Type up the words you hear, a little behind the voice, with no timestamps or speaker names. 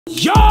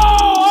Yo!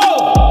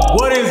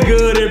 What is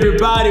good,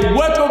 everybody?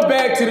 Welcome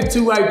back to the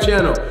 2 Hype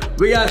channel.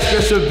 We got a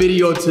special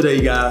video today,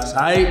 guys,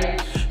 all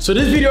right? So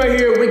this video right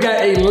here, we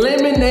got a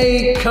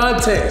lemonade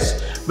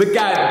contest. We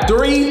got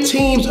 3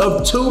 teams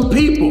of 2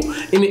 people,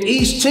 and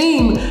each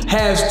team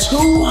has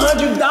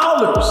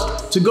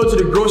 $200 to go to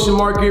the grocery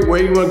market,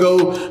 where you wanna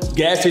go,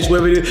 gas station,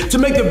 wherever it is, to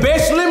make the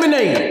best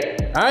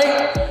lemonade, all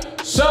right?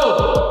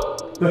 So,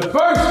 the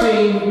first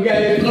team, we got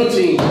the blue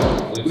team.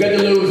 We got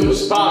the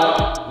losers.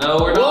 Spot. No,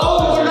 we're not.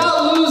 Whoa, we're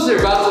not losers. We're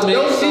about to make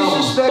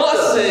some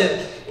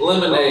bussin'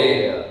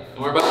 lemonade. Oh, yeah. And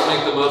we're about to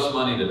make the most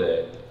money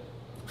today.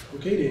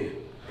 Okay then.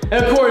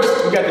 And of course,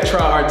 we got the try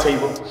hard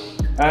table.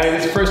 All right,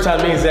 it's the first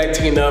time me and Zach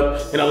teamed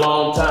up in a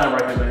long time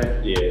right here,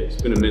 man. Yeah,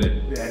 it's been a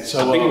minute. Yeah,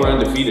 so, I think we're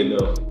undefeated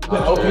though.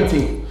 The OP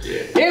team.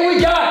 Yeah. And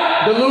we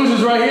got the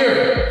losers right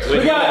here.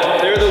 We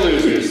got. They're the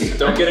losers.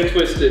 Don't get it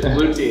twisted.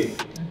 Blue team.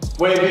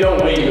 Wait, we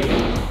don't wait.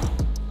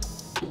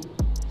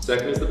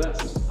 Second is the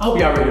best. I hope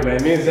y'all ready,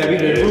 man. Me and Zach, we've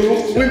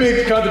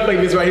been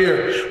contemplating this right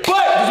here.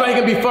 But this right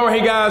here gonna be fun right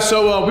here, guys.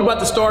 So we're about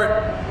to start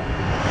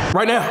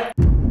right now.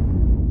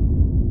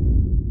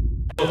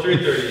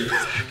 3:30.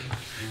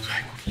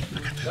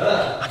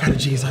 I got a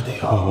G's idea.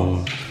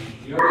 Oh.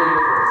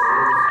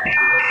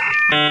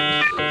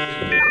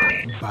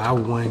 Buy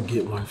one,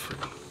 get one free.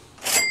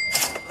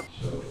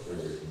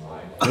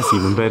 That's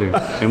even better.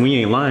 And we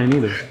ain't lying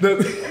either.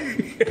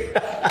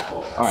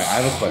 All right, I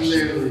have a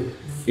question.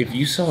 If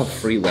you saw a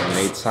free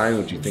lemonade sign,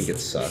 would you think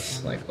it's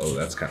sus? Like, oh,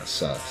 that's kind of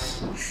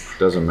sus.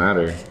 Doesn't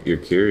matter. You're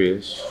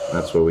curious.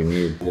 That's what we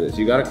need.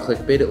 You gotta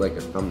clickbait it like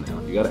a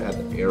thumbnail. You gotta add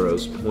the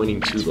arrows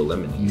pointing to the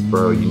lemonade.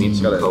 Bro, you need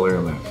some color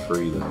on that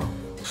free though.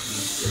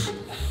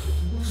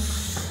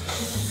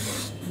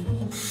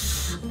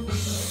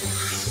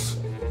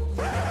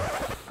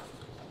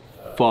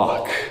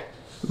 Fuck.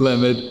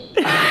 Lemon.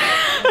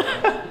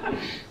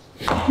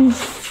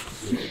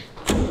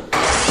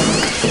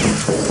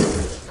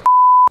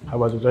 How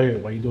about this right here?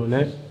 While you doing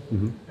that?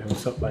 And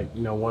what's up, like,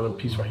 you know, one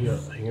piece right here,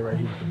 hanging right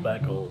here with the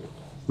black gold.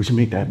 We should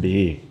make that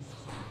big.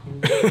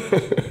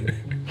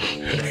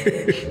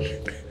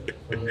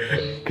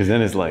 Cause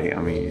then it's like,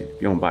 I mean,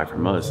 if you don't buy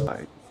from us,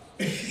 like.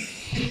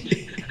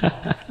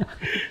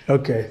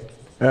 Okay.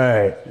 All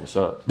right. What's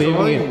up?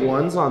 Drawing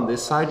ones on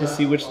this side to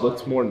see which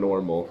looks more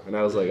normal. And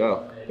I was like,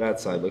 oh, that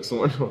side looks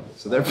more normal.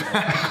 So they're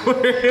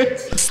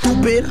backwards.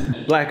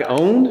 Stupid. Black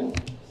owned?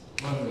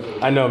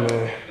 I know,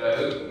 man.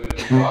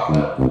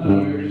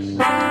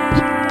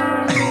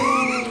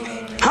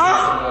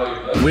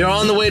 We are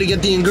on the way to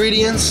get the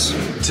ingredients.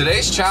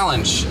 Today's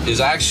challenge is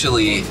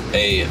actually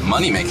a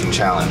money-making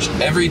challenge.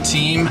 Every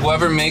team,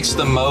 whoever makes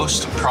the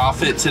most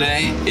profit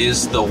today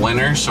is the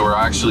winner. So we're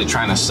actually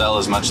trying to sell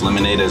as much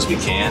lemonade as we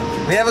can.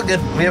 We have a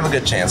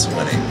good chance of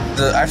winning.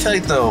 I feel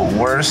like the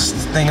worst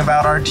thing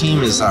about our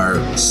team is our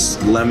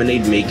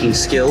lemonade making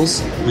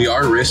skills. We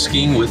are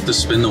risking with the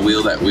spin the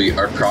wheel that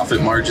our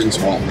profit margins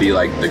won't be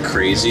like the We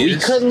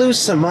craziest. could lose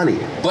some money.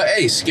 But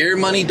hey, scare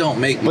money don't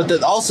make money.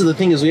 But also the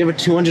thing is we have a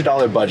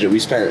 $200 budget.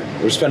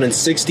 We're spending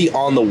 60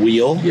 on the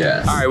wheel.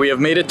 Yeah. All right, we have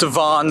made it to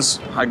Vaughn's.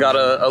 I got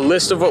a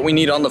list of what we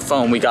need on the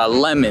phone. We got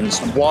lemons,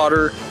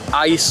 water,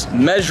 ice,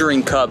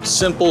 measuring cup,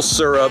 simple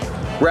syrup,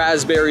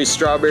 raspberries,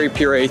 strawberry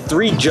puree,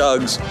 3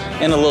 jugs,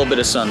 and a little bit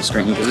of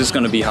sunscreen because it's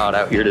gonna be hot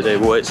out here today,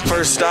 boys.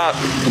 First stop,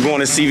 we're going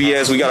to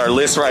CVS. We got our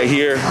list right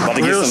here. About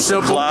to get some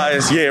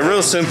supplies. Yeah,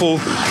 real simple.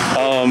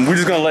 We're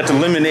just gonna let the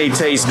lemonade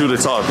taste do the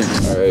talking.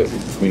 All right,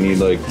 we need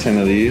like 10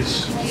 of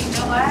these.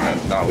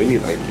 No, we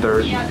need like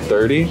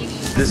 30.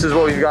 This is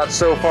what we've got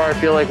so far. I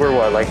feel like we're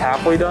what, like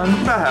halfway done?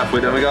 About halfway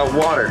done. We got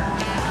water,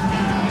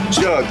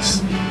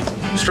 jugs,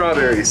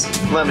 strawberries,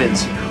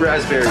 lemons,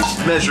 raspberries,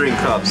 measuring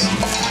cups,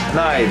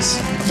 knives,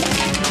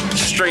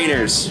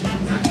 strainers.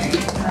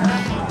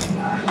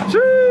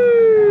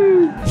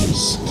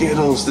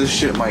 Skittles, this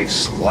shit might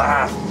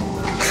slap.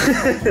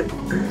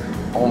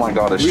 Oh my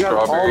god, We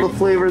got all the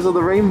flavors of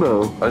the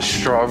rainbow. a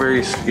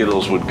strawberry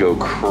Skittles would go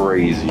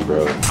crazy,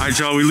 bro. All right,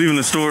 y'all, we leaving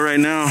the store right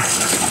now.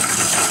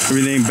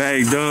 Everything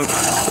bagged up.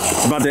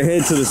 About to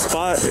head to the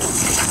spot.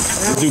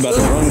 Dude about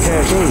to run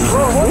Cash over.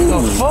 Bro, what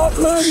the fuck,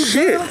 man?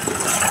 Shit.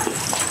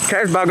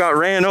 Cash about got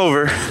ran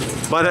over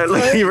by that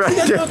lady right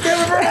there.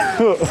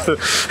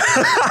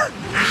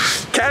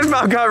 Cash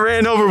about got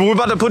ran over. We're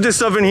about to put this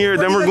stuff in here,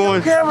 then we're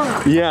going.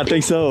 Yeah, I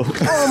think so.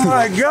 Oh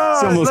my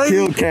God. She almost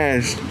killed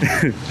Cash.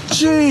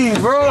 Gee,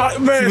 bro.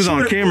 Man, She was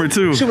on camera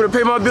too. She would have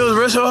paid my bills the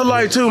rest of her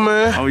life too,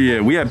 man. Oh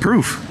yeah, we had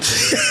proof.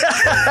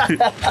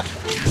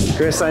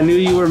 Chris, I knew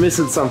you were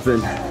missing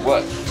something.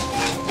 What?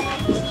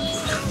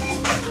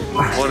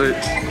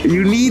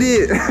 You need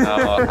it.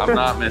 No, I'm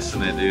not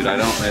missing it, dude. I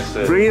don't miss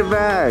it. Bring it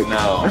back.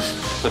 No,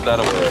 put that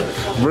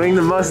away. Bring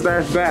the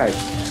mustache back.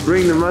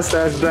 Bring the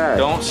mustache back.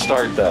 Don't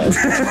start that.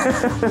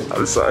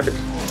 I'm sorry.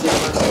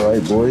 All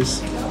right,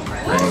 boys.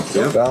 Thank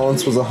you.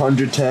 Balance was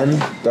 110.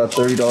 Got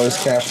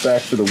 $30 cash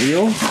back for the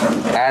wheel.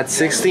 Add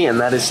 60, and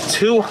that is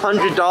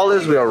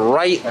 $200. We are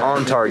right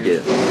on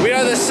target. We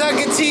are the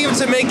second team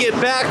to make it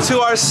back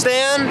to our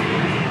stand.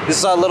 This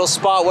is our little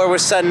spot where we're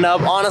setting up.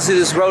 Honestly,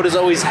 this road is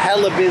always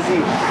hella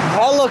busy,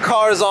 hella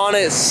cars on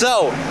it.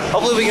 So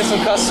hopefully we get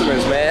some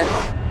customers, man.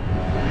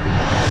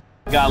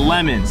 We got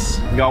lemons,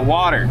 we got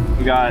water,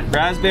 we got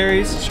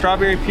raspberries,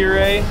 strawberry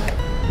puree,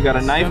 we got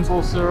a knife.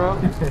 Simple syrup.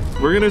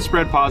 We're gonna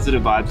spread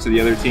positive vibes to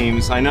the other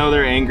teams. I know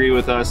they're angry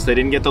with us. They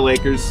didn't get the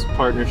Lakers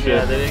partnership.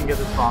 Yeah, they didn't get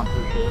the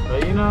sponsorship,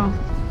 but you know.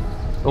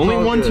 Only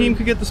one team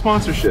could get the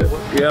sponsorship.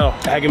 Yeah,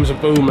 I give me some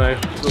food, man.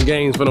 Some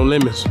gains for them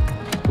lemons.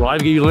 Well, I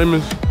give you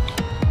lemons,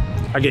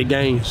 I get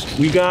gains.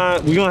 We're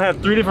gonna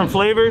have 3 different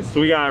flavors. So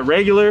we got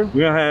regular,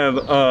 we're gonna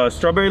have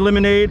strawberry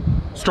lemonade,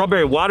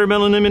 strawberry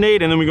watermelon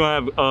lemonade, and then we're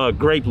gonna have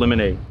grape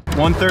lemonade.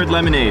 1/3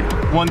 lemonade,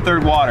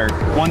 1/3 water,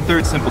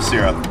 1/3 simple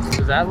syrup.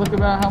 Does that look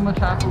about how much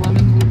half a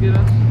lemon would get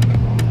us?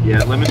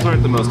 Yeah, lemons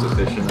aren't the most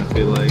efficient, I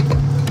feel like.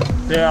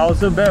 Yeah, I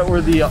also bet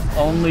we're the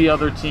only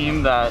other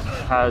team that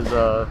has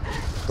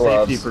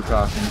safety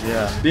precautions,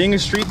 yeah. Being a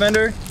street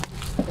vendor,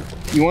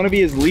 you want to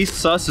be as least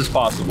sus as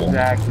possible.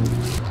 Exactly.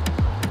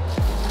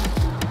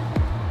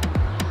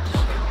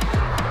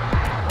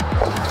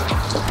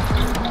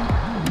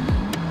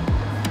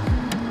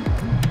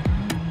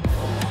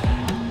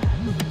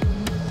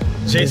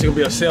 Jason gonna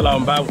be a sellout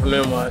and buy with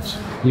lemon watch.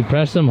 You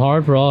press him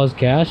hard for all his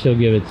cash, he'll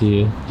give it to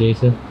you,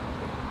 Jason.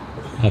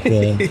 I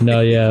feel it. No,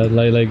 yeah,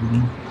 like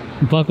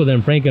fuck with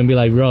him, prank him, be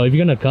like, bro, if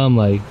you're gonna come,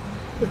 like,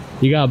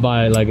 you gotta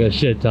buy like a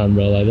shit ton,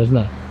 bro. Like, that's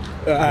not.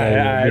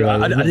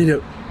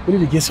 We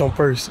need to get some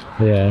first.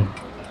 Yeah.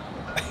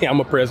 I'm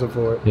gonna press him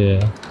for it.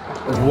 Yeah.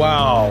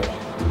 Wow.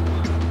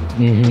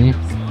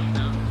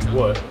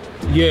 What?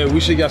 Yeah, we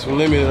should got some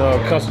lemon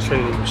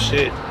concentrated and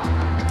shit.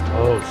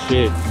 Oh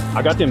shit.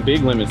 I got them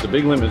big lemons. The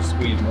big lemons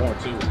squeeze more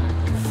too.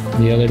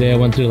 The other day I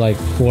went through like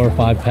 4 or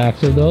 5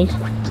 packs of those.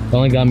 It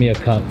only got me a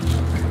cup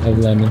of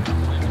lemon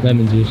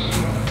juice.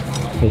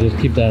 So just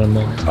keep that in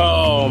mind.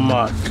 Oh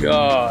my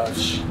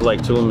gosh.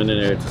 Like 2 of them in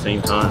there at the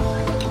same time.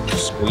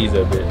 Just squeeze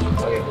that bitch.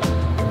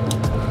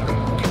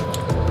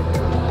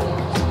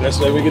 That's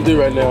what we can do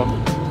right now.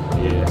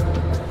 Yeah.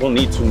 We'll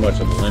need too much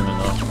of the lemon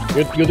though.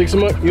 You think so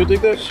much? You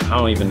think that?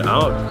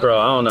 Bro,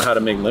 I don't know how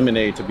to make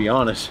lemonade, to be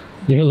honest.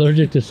 You're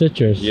allergic to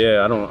citrus.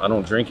 Yeah, I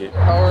don't drink it.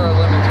 How are our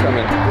lemons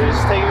coming?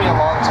 It's taking me a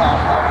long time.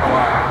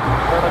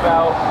 We're at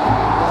about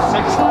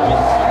 6 lemons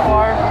so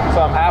far.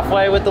 So I'm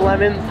halfway with the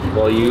lemon.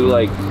 While you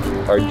like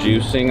are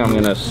juicing, I'm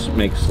gonna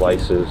make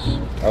slices.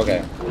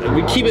 Okay.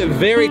 We keep it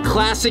very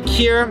classic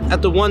here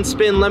at the One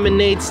Spin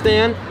Lemonade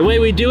stand. The way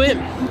we do it,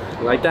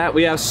 like that,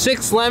 we have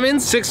 6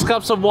 lemons, 6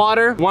 cups of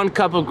water, 1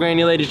 cup of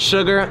granulated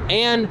sugar,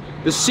 and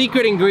the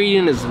secret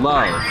ingredient is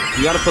love.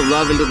 You gotta put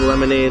love into the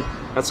lemonade.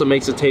 That's what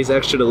makes it taste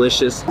extra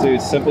delicious.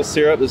 Dude, simple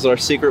syrup is our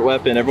secret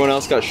weapon. Everyone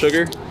else got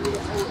sugar.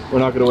 We're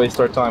not gonna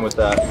waste our time with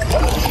that.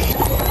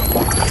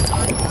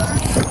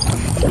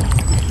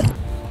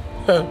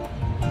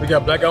 We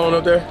got black on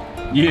up there?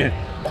 Yeah.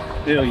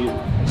 Hell yeah.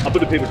 I'll put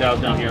the paper towels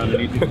down here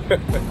underneath you.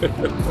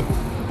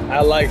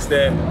 I likes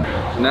that.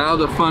 Now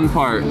the fun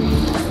part.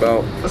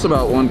 That's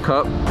about 1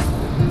 cup.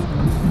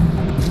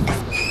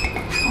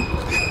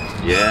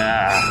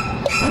 Yeah.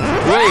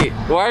 Wait,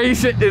 why are you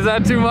is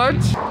that too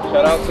much?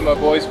 Shout out to my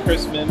boys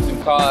KRIS, Mims,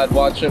 and Cod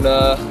watching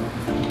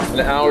an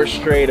hour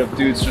straight of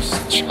dudes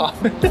just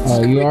chopping.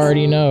 Oh, you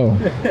already know.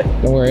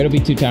 Don't worry, it'll be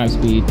 2 times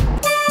speed. Dude,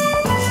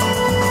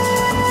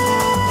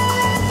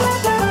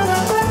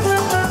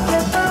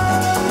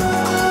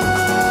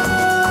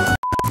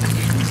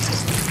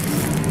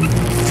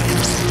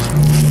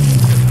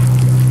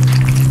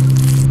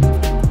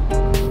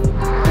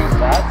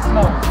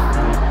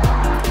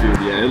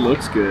 yeah, it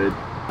looks good.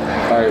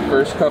 All right,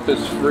 first cup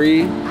is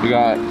free. We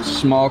got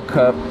small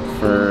cup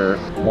for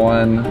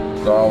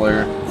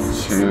 $1,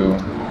 2.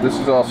 This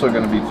is also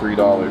gonna be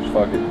 $3,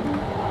 fuck it.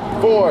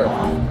 4.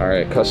 All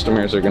right,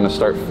 customers are gonna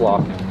start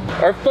flocking.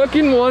 Our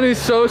fucking one is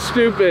so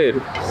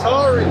stupid.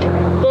 Sorry.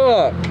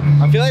 Fuck.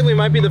 I feel like we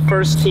might be the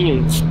first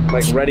team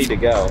like ready to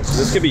go.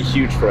 This could be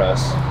huge for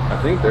us. I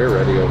think they're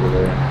ready over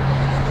there.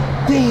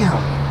 Damn.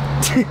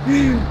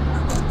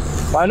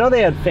 Well, I know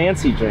they had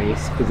fancy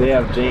drinks because they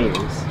have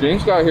James.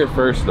 James got here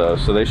first though,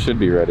 so they should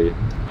be ready.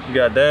 You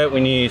got that.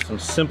 We need some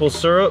simple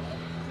syrup.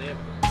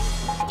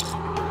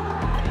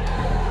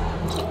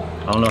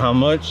 I don't know how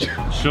much.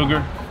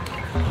 Sugar.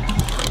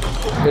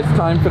 It's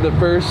time for the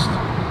first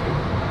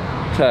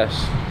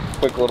test.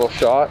 Quick little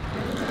shot.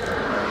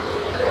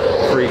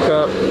 Free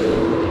cup.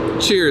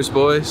 Cheers,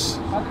 boys.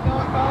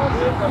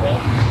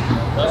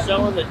 Y'all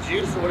selling the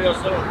juice, or what are y'all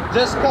selling?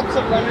 Just cups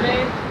of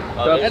lemonade.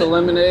 Cups of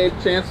lemonade,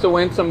 chance to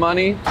win some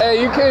money. Hey,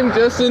 you came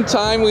just in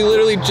time. We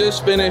literally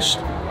just finished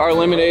our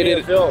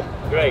lemonade.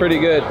 Great. Pretty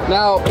good.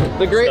 Now,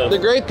 the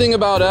great thing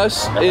about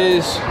us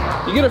is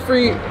you get a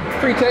free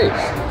taste.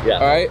 Yeah.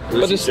 All right.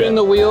 But to spin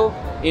the wheel,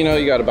 you know,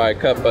 you got to buy a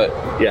cup. But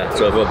yeah.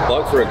 So if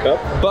 $1 for a cup.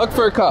 $1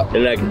 for a cup.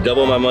 And I can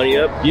double my money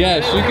up.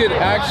 Yes, you could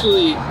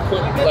actually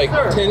put like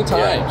 10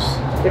 times.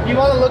 If you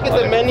want to look at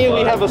the menu,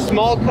 we have a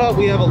small cup,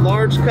 we have a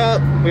large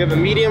cup, we have a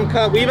medium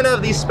cup, we even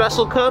have these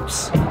special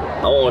cups.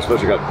 I want one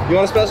special cup. You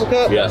want a special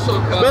cup? Yeah.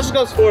 Special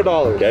cup's $4.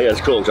 Okay,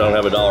 that's cool, because I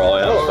don't have $1. All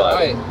I have is 5.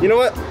 Right. You know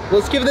what?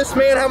 Let's give this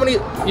man how many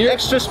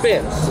extra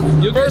spins?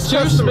 You get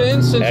 2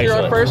 spins since you're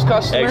our first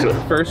customer.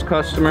 Excellent. First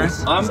customer.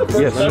 I'm the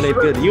first lemonade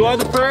customer. good. You are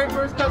the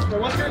first customer.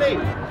 What's your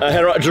name?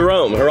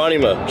 Jerome.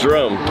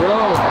 Jerome.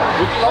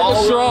 Like a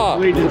straw.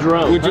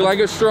 Jerome. Would you like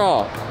a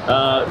straw?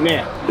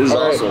 Man, this is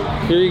awesome.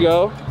 Here you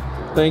go.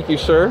 Thank you,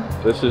 sir.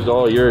 This is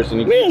all yours.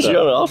 And you Man, you're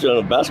on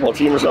a basketball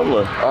team or something?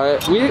 Or?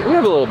 we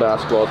have a little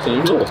basketball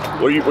team. Cool.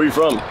 Where are you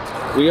from?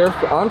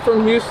 I'm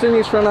from Houston.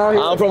 He's from out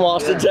here. I'm from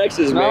Austin,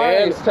 Texas,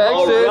 man. Nice, Texas.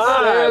 All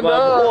right,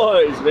 my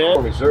boys, man.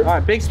 All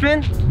right, big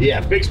spin? Yeah,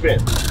 big spin.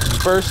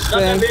 First spin.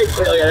 Not that big.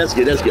 Oh, yeah, that's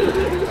good. That's good.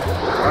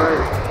 All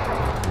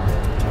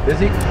right.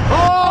 Busy?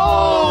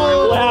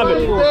 Oh! What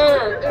happened?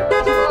 There.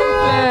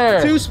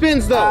 2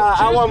 spins though.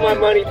 I want my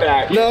money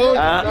back. No.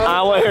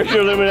 I want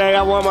Houston Lemonade.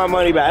 I want my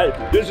money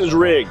back. This is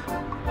rigged.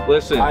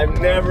 Listen. I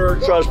never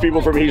trust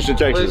people from Houston,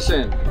 Texas.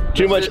 Listen.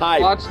 Too much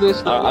hype. Watch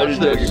this. I'm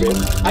just joking, man.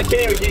 I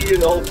can't even get you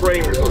in the whole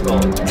frame or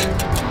something.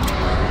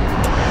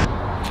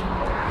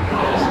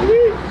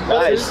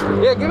 Nice.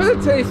 Yeah, give it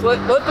a taste.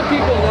 Let the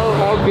people know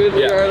how good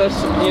we are.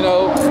 Let's, you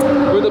know,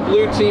 we're the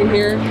blue team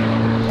here.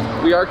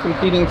 We are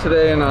competing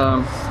today, and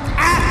no,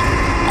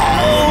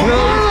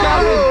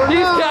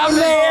 he's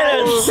counting.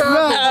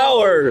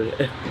 Sour.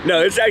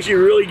 No, it's actually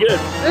really good.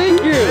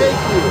 Thank you.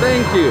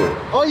 Thank you.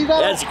 Oh, you got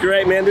That's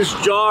great, man. This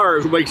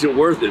jar makes it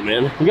worth it,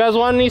 man. You guys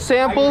want any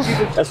samples?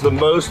 That's the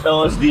most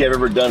LSD I've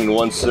ever done in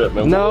one sip,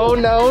 man. No.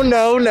 It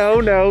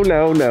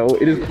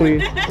is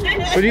clean.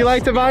 Would you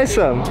like to buy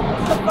some? It's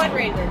a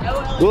fundraiser.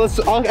 No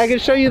LSD. Well, I can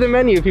show you the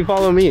menu if you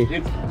follow me.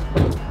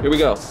 Here we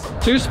go.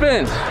 2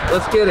 spins.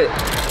 Let's get it.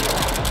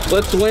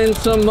 Let's win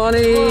some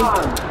money.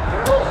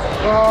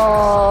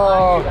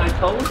 Oh,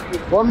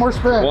 one more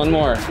spin. One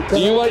more. Do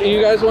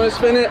you guys want to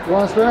spin it? You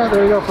want to spin it?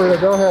 There you go, Frida.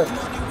 Go ahead.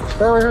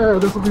 Here.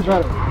 This will be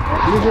better.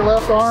 Use your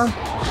left arm.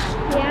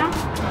 Yeah.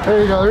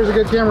 There you go. There's a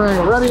good camera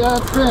angle. Ready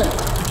and spin.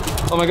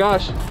 Oh my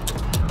gosh.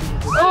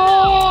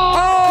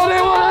 Oh,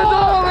 they won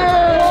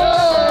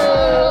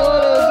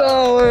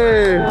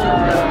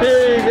 $1.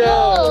 Here you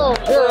go.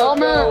 Here, I'll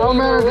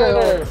manage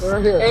it.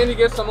 Right here. And you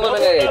get some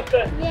lemonade.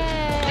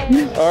 Yay.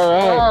 All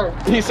right.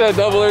 He said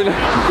double or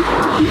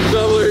nothing.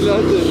 Double or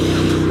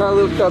nothing. My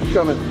little cup's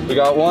coming. We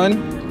got one.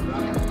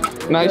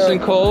 Nice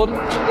and cold.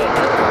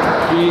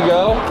 Here you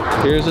go.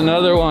 Here's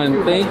another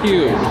one. Thank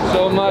you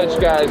so much,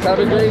 guys. Have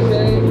a great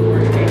day. Thank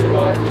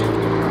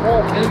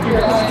you,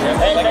 guys.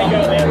 Hey, there you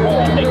go,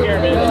 man. Take care,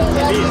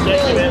 man. Peace.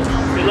 Thank you, man.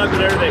 Good luck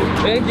with everything.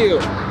 Thank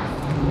you.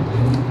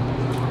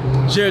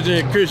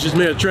 JJ and Chris just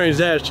made a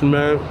transaction,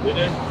 man. We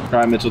did.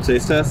 Try Mitchell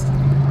taste test.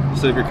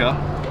 Save your cup.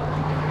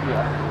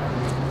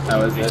 How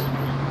is it?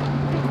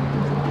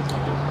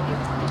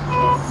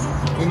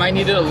 We might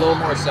need it a little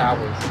more sour.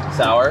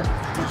 Sour?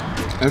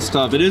 That's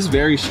tough. It is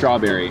very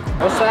strawberry.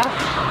 What's that?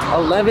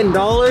 $11?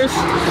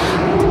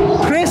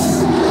 Chris,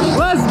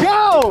 let's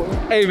go!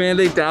 Hey man,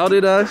 they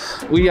doubted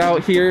us. We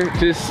out here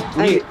just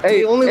we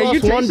only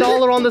lost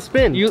 $1 on the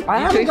spin. I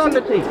haven't gotten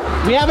the taste.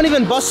 We haven't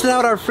even busted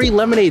out our free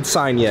lemonade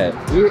sign yet.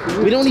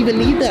 We don't even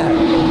need that.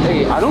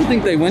 Hey, I don't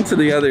think they went to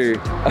the other.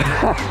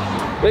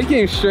 They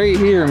came straight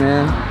here,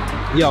 man.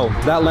 Yo,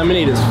 that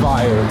lemonade is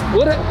fire.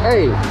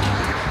 Hey,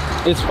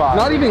 it's fire.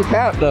 Not even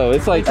cap though.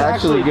 It's like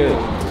actually good.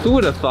 Who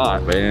would have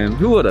thought, man?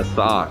 Who would have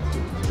thought?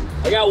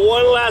 I got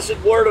one last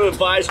word of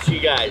advice to you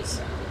guys.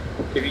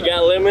 If you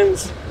got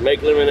lemons,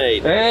 make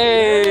lemonade.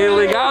 Hey,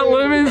 we got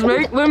lemons,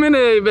 make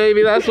lemonade,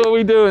 baby. That's what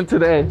we doing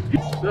today.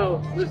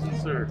 So, listen,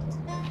 sir.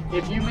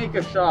 If you make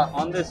a shot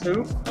on this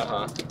hoop,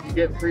 you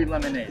get free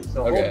lemonade.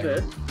 So hold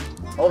this.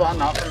 Hold on,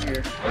 not from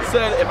here. It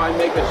said if I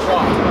make a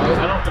shot, right?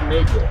 I don't have to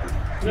make it.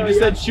 You just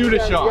said shoot a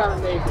shot.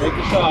 Make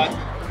a shot.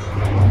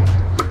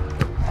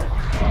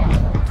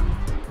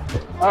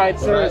 All right,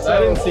 sir. That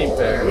didn't seem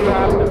fair. You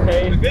have to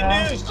pay.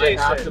 Good news,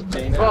 Jason.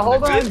 Well,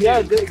 hold on. Yeah,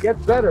 it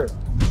gets better.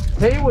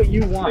 Pay what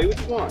you want. Pay what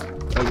you want.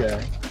 Okay.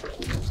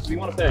 What do you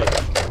want to pay?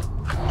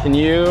 Can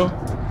you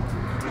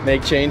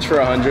make change for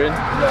 100?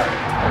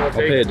 I'll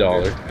pay $1.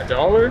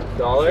 $1?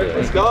 $1?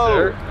 Let's go.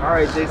 All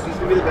right, Jason. This is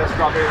gonna be the best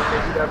strawberry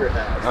cake you've ever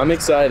had. I'm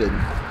excited.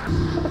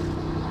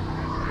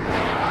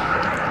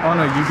 Oh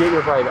no, you get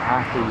your bite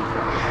after you.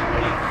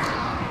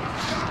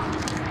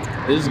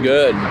 This is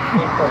good.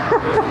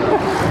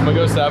 I'm gonna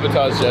go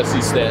sabotage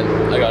Jesse's stand.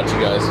 I got you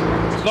guys.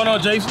 What's going on,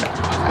 Jason?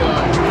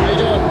 How you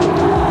doing?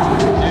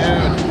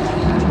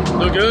 Dude.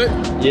 Look good?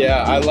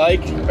 Yeah, I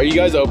like. Are you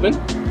guys open?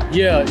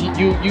 Yeah,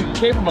 you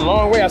came from a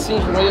long way. I seen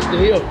you from way up the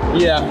hill.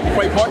 Yeah.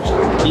 Quite parched?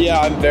 Yeah,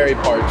 I'm very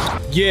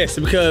parched. Yes,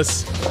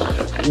 because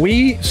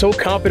we so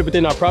confident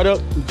within our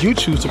product, you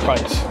choose the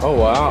price. Oh,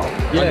 wow.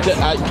 Yes. Do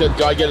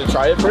I get to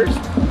try it first?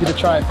 You get to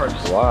try it first.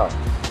 Wow.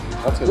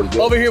 That's gonna be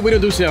good. Over here, we don't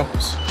do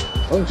samples.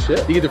 Oh,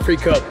 shit. You get the free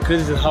cup,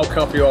 because this is how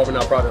confident you are in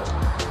our product.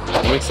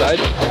 I'm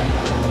excited.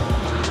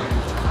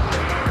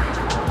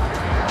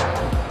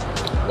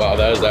 Wow,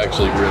 that is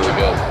actually really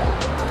good.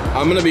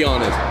 I'm gonna be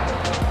honest.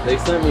 They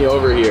sent me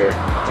over here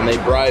and they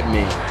bribed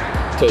me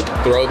to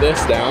throw this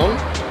down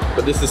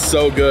but this is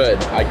so good,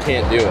 I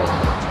can't do it.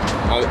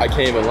 I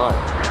can't even lie.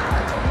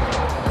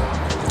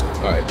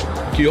 All right,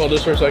 can you hold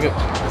this for a second?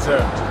 Yes, sir.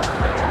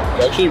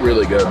 It's actually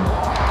really good.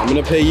 I'm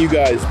gonna pay you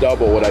guys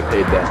double what I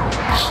paid them.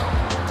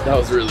 That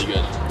was really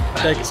good.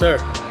 Thank you, sir.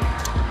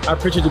 I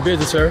appreciate your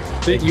business, sir.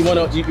 You want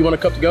a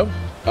cup to go?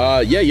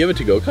 Yeah, you have a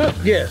to-go cup?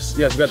 Yes,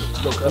 we got a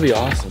to-go cup. That'd be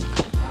awesome.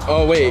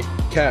 Oh wait,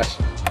 Cash,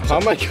 how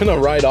am I gonna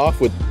ride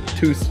off with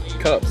 2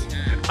 cups?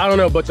 I don't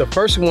know, but the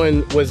first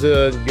one was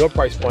your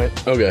price point.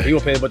 Okay. You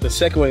gonna pay it, but the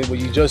second one, what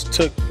you just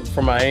took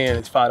from my hand,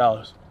 it's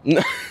 $5.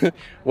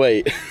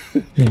 Wait,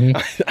 I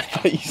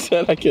thought you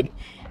said I could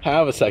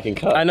have a second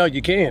cup. I know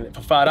you can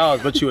for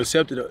 $5, but you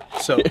accepted it.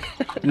 So,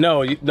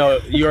 no, you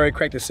already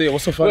cracked the seal.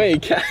 What's so funny?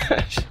 Wait,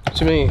 Cash. What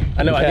you mean?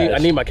 I know, I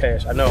need my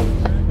cash. I know.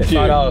 It's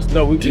 $5.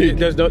 No,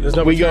 there's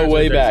no. We go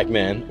way back,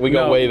 man. We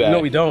go way back. No,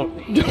 we don't.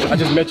 I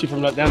just met you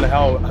from down the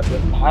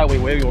highway,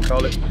 whatever you want to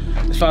call it.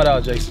 It's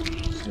 $5, Jason.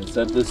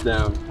 Set this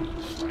down.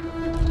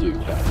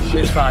 Dude, Cash.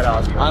 It's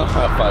 $5. Bro. I don't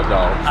have $5.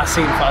 I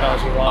seen $5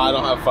 in your wallet. I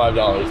don't have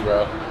 $5,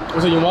 bro.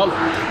 What's in your wallet?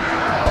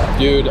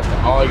 Dude,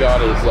 all I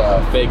got is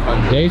fake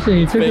 100. Jason,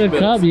 you took the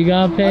cup. You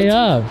gotta pay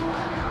up.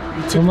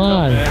 Come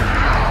on.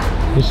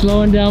 You're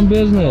slowing down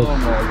business. Oh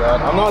my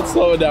God. I'm not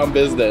slowing down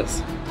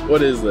business.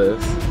 What is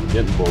this?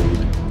 Getting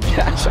bullied.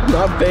 Cash, I'm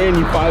not paying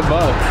you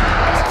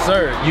 $5.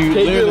 Sir, you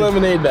take your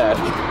lemonade back.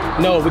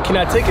 No, we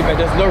cannot take it back.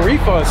 There's no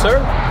refund,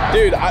 sir.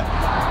 Dude,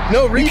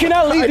 no refund. You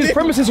cannot leave this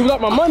premises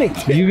without my money.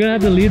 You're gonna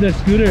have to leave the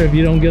scooter if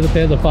you don't get to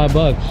pay the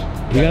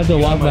 $5. You have to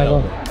walk back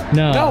home.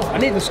 No. No, I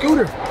need the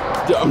scooter.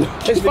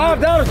 It's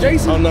 $5,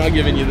 Jason. I'm not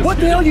giving you this. What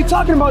the hell are you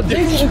talking about,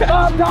 Jason? It's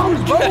 $5,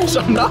 bro. Cash,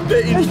 I'm not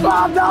paying. It's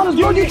 $5,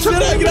 bro. You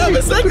said I could have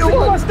a second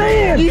one.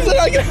 You said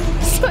I could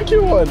have a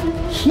second one.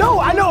 No,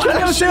 I know. I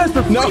never said it's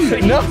for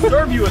free. No.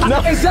 Serve you.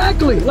 No.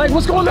 Exactly. Like,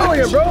 what's going on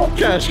here, bro?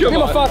 Cash, come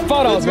on. Give me $5.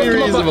 Let's be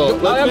reasonable.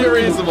 Let's be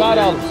reasonable.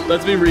 $5.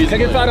 Let's be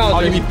reasonable. Take it $5.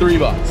 I'll give you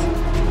 $3.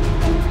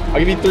 I'll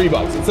give you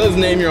 $3. It says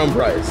name your own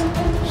price.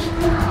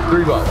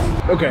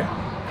 $3. Okay.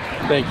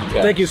 Thank you,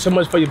 Cash. Thank you so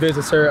much for your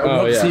business, sir. I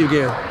hope to see you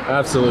again.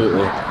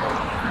 Absolutely.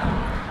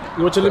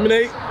 You want your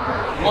lemonade?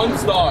 1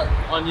 star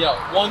on Yelp.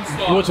 1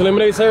 star. You want your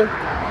lemonade, sir?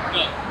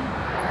 No.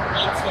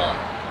 1 star.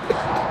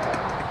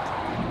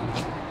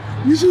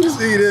 You should have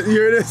seen it. You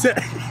heard it?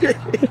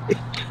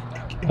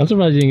 I'm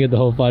surprised you didn't get the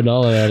whole $5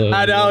 out of it.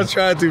 I was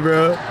trying to,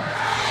 bro.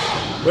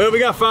 Well, we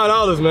got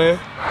 $5, man.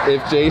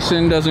 If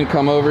Jason doesn't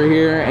come over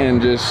here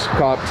and just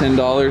cop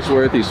 $10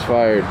 worth, he's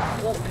fired.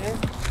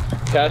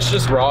 Cash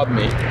just robbed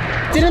me.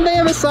 Didn't they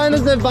have a sign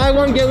that said buy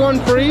one, get one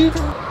free?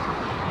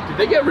 Did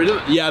they get rid of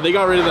it? Yeah, they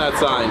got rid of that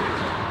sign.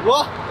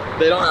 What?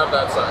 They don't have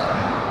that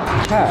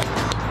sign.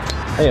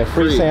 Hey, a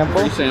free sample.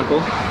 Free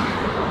sample.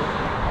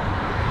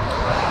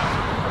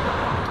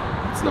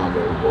 It's not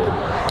very good.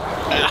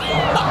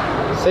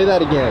 Say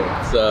that again.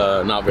 It's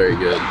not very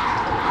good.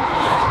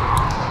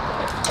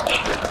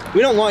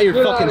 We don't want your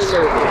fucking...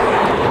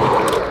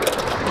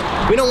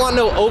 We don't want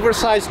no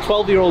oversized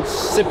 12-year-olds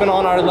sipping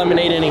on our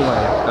lemonade anyway.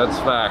 That's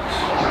facts.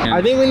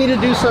 I think we need to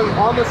do some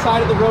on the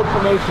side of the road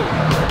promotion.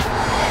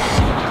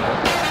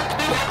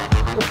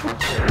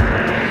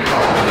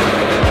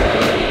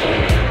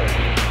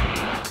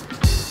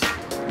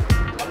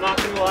 I'm not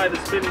gonna lie, the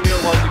spinning wheel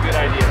was a good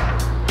idea.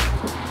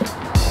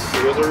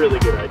 It was a really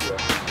good idea.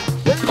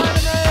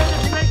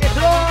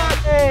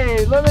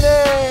 Hey,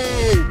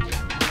 lemonade!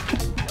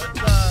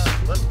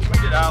 Let's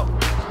switch it out.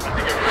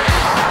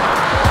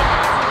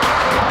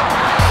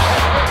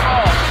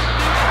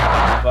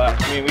 But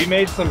I mean, we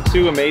made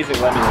two amazing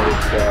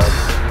lemonades,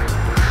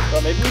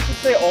 so maybe we should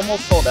say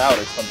almost sold out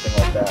or something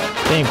like that.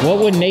 Think, what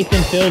would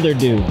Nathan Fielder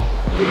do? Would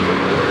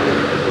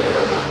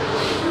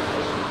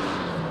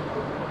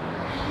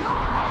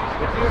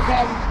you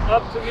come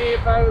up to me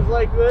if I was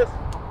like this?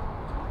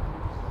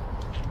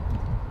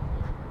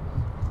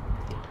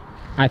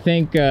 I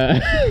think,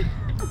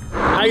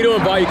 How you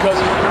doing, buddy,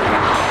 cousin?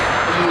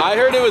 I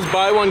heard it was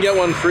buy one, get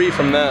one free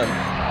from them.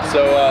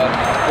 So,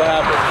 what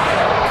happened?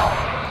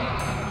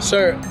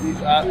 Sir,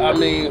 I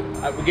mean,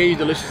 we gave you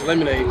delicious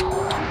lemonade.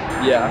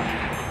 Yeah.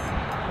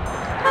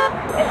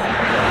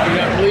 You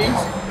got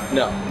please?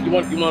 No. You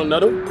want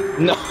another?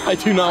 No, I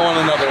do not want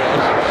another one.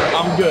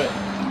 I'm good.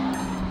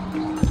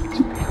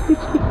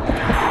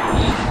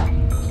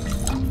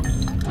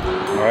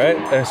 All right,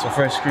 there's some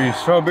fresh squeezed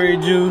strawberry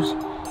juice,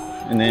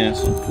 and then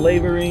some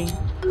flavoring.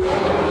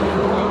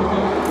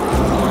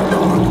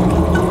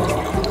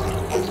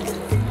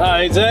 All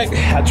right, Zach,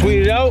 I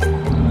tweeted out.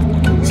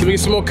 So we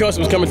get some more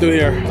customers coming through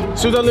here. As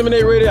soon as that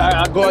lemonade ready,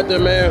 I go out there,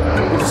 man.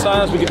 With the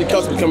signs, we get the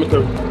customers coming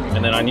through.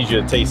 And then I need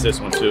you to taste this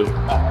one too. You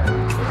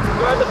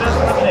had the best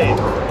lemonade.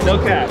 No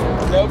cap.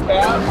 No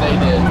cap? They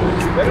did.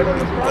 Better than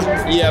the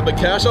strawberry? Yeah, but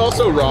Cash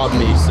also robbed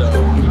me, so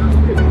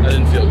I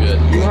didn't feel good.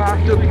 You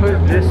have to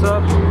put this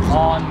up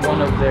on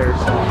one of their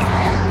songs.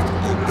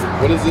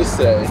 What does this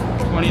say?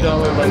 $20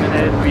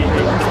 lemonade, we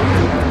hate.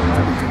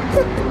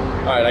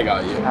 All right, I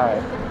got you. All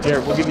right,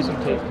 here, we'll give you some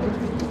tape.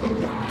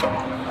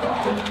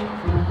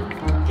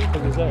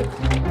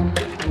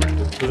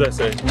 What does that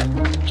say?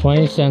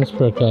 20 cents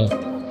per cup.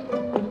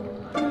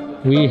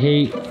 We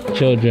hate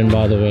children,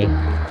 by the way.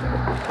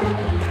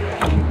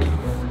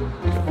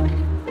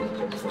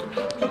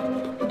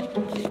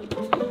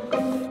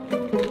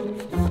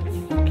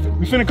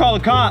 We finna call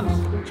the cops.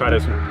 Try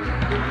this one.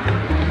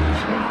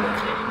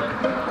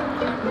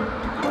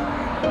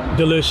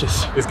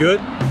 Delicious. It's good?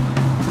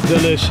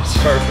 Delicious.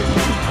 Perfect.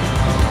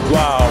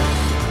 Wow.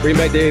 Bring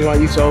back days when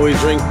I used to always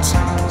drink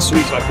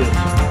sweets like this.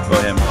 Go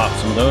ahead and pop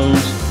some of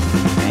those.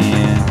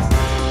 And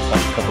pop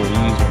a couple of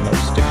these with no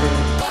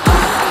stickers.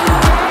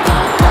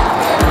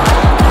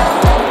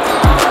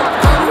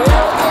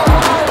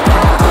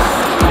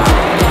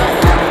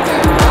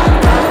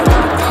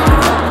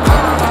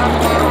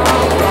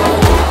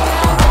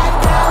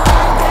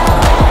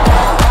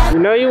 You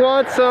know you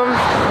want some.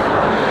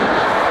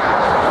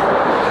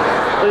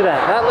 Look at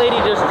that. That lady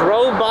just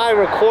drove by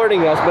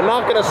recording us, but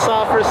not gonna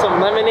stop for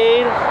some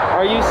lemonade.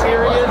 Are you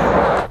serious?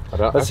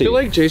 I feel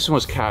like Jason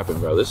was capping,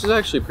 bro. This is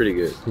actually pretty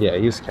good. Yeah,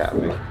 he's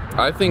capping.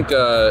 I think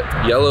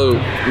yellow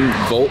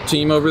Volt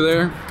team over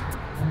there,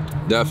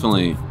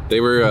 definitely. They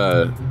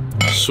were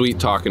sweet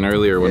talking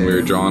earlier when we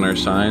were drawing our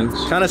signs.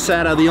 Kind of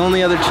sad how the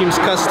only other team's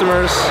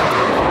customers,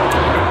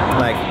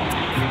 like,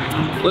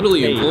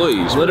 literally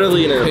employees.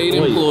 Literally paid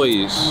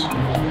employees.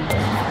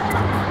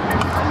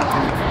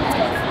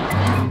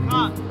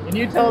 Can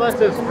you tell that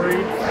says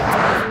free?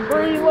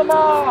 Free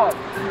Lamont!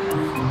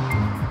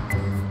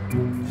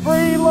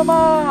 Free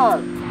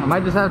Lamont! I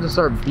might just have to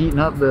start beating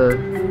up the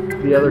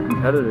other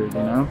competitors, you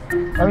know?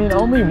 I mean,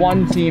 only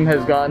one team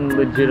has gotten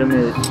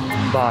legitimate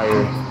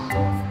buyers.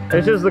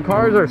 It's just the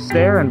cars are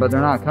staring, but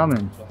they're not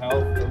coming. So how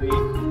are we?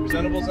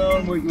 Presentable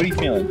zone? What are you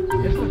feeling?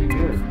 It's looking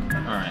good.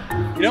 All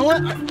right. You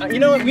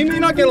know what? We may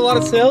not get a lot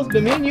of sales,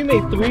 but me and you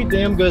made 3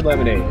 damn good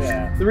lemonades.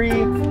 Yeah.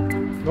 3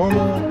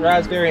 normal,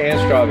 raspberry, and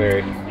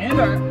strawberry. And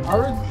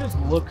ours just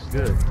looks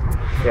good.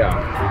 Yeah.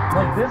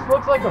 Like, this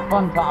looks like a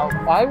fun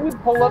time. I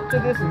would pull up to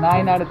this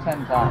 9 out of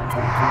 10 times.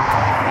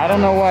 I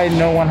don't know why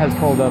no one has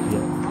pulled up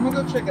yet. I'm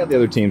gonna go check out the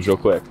other teams real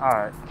quick. All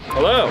right.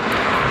 Hello.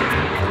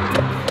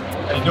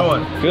 How you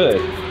doing?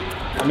 Good.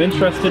 I'm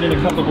interested in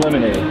a cup of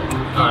lemonade.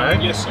 All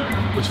right. Yes, sir.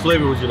 Which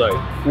flavor would you like?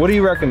 What do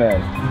you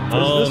recommend?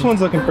 This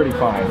one's looking pretty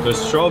fine. The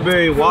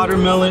strawberry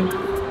watermelon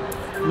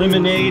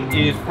lemonade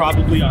is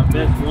probably our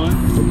best one.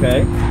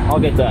 Okay. I'll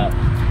get that.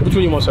 Which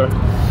one you want, sir?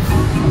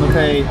 I'm gonna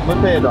pay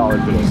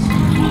 $1 for this.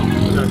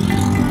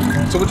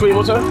 Okay. So which one you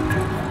want, sir?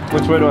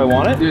 Which way do I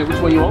want it? Yeah, which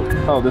one you want?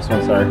 Oh, this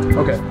one, sorry.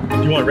 Okay.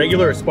 Do you want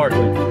regular or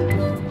sparkling?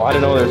 Oh, I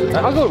don't know.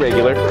 I'll go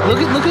regular. Look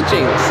at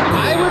James.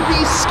 I would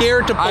be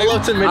scared to pull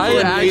up to Mitchell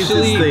and taste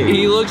this thing.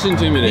 He looks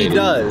intimidating. He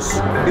does.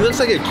 He looks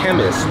like a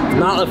chemist,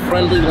 not a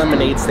friendly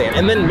lemonade stand.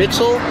 And then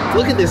Mitchell,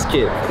 look at this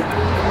kid.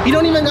 He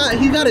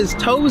got his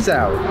toes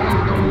out.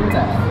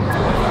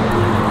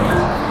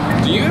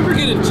 Do you ever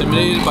get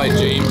intimidated by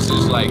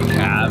James's like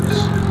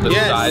calves? The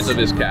size of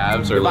his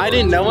calves? Or if I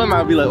didn't know him,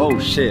 I'd be like, oh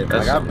shit,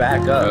 like I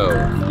back up.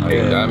 Oh,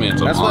 yeah. That means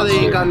that's why they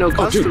ain't got no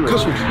customers.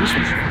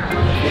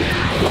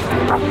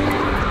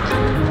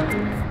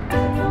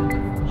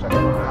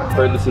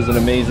 Heard this is an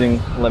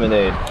amazing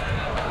lemonade.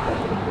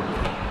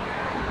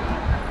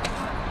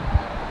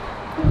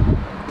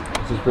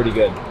 This is pretty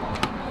good.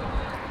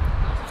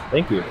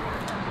 Thank you.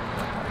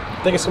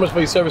 Thank you so much for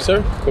your service, sir.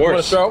 Of course. Want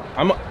a straw?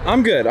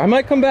 I'm good. I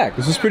might come back.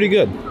 This is pretty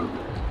good.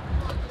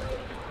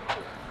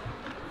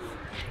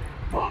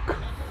 Fuck.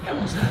 I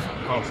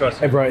don't trust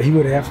Hey, bro, he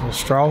would have for a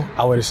straw.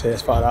 I would have said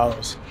it's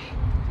 $5.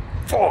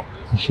 Fuck.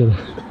 You should.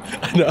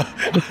 I know.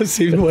 Let's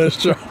see if you want a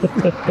straw.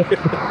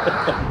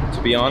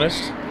 To be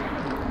honest,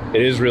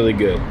 it is really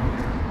good.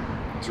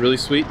 It's really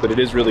sweet, but it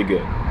is really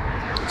good.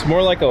 It's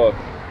more like a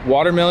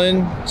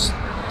watermelon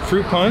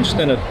fruit punch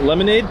than a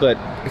lemonade, but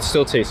it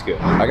still tastes good.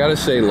 I gotta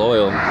stay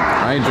loyal.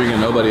 I ain't drinking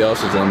nobody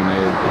else's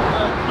lemonade.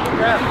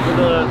 For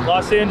the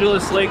Los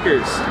Angeles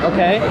Lakers.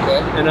 Okay.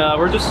 And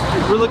we're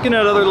looking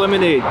at other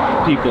lemonade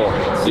people.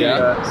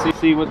 Yeah.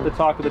 See what the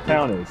talk of the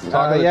town is.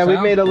 Yeah,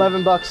 we've made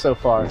 $11 so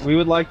far. We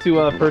would like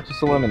to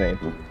purchase a lemonade.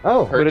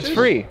 Oh, but it's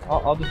free.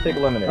 I'll just take a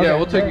lemonade. Yeah,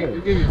 we'll take it.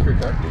 We'll give you a free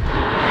card.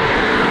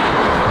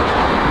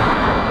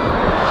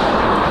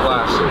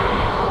 Classic.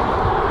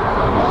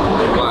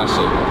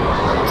 Classic.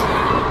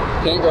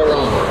 Can't go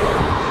wrong.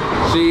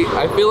 See,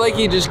 I feel like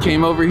he just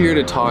came over here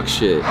to talk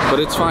shit, but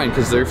it's fine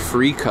because they're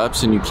free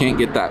cups and you can't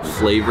get that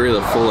flavor,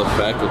 the full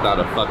effect without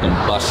a fucking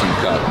bussin'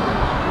 cup.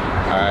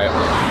 All right.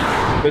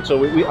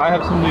 Mitchell, I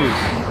have some news.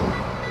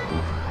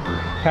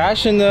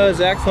 Cash in the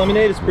ZACK's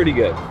lemonade is pretty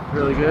good.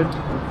 Really good?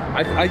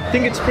 I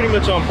think it's pretty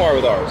much on par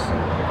with ours.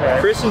 Okay.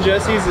 KRIS and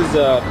Jesse's is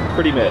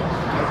pretty mid.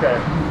 Okay.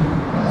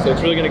 So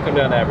it's really gonna come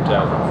down to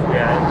advertising.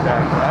 Yeah,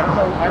 exactly.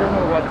 I don't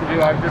know what to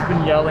do. I've just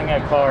been yelling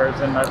at cars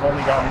and I've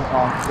only gotten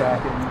on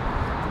stacking.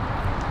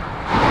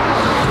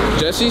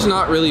 Jesse's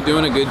not really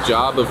doing a good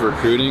job of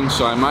recruiting,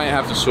 so I might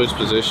have to switch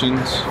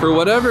positions. For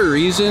whatever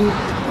reason,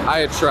 I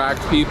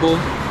attract people.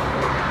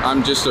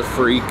 I'm just a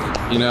freak,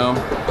 you know?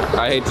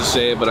 I hate to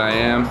say it, but I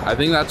am. I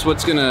think that's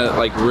what's gonna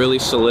like really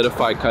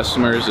solidify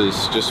customers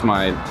is just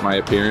my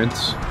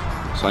appearance.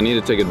 So I need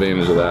to take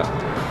advantage of that.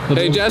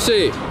 Hey,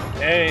 Jesse!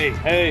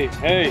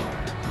 Hey.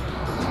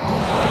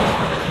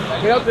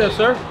 Get up there,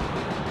 sir.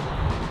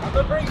 I'm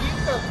gonna bring you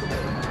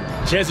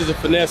customers. Chances of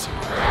finesse.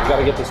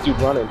 Gotta get this dude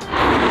running.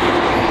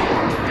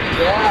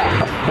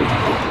 Yeah.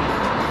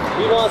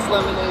 He wants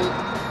lemonade.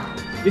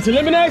 It's a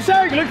lemonade,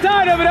 sir. You look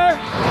tired over there.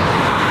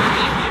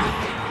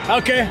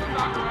 Okay.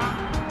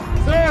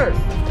 Sir,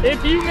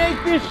 if you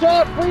make this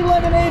shot, free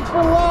lemonade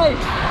for life.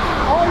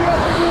 All you have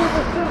to do is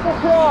a simple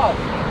cross.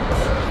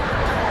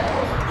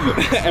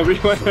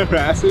 Everyone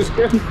harasses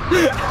him.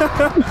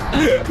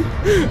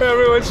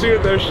 Everyone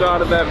shooting their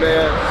shot at that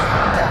man.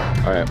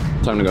 All right,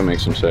 time to go make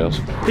some sales.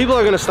 People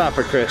are gonna stop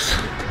for Chris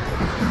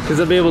because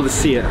they'll be able to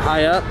see it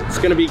high up. It's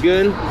gonna be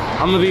good.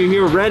 I'm gonna be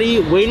here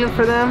ready, waiting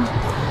for them.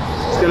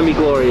 It's gonna be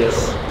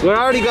glorious. We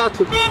already got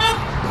the.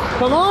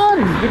 Come on,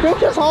 you don't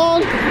just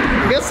honk.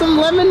 Get some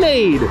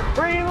lemonade.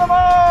 Free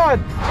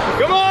Lemon!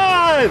 Come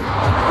on!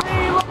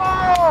 Free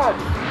Lemon!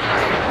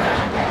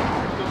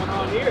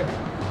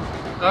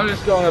 I'm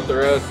just going up the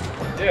road.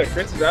 Yeah,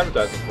 Chris is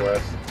advertising for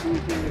us.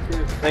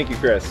 Thank you,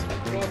 Chris.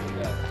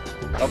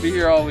 I'll be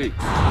here all week.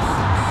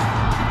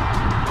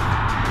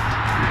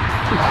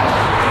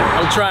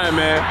 I'm trying,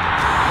 man.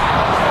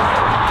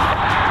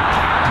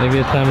 Maybe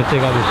it's time to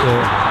take off your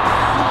shirt.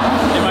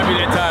 It might be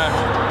that time.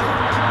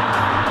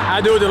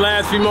 I do it the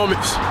last few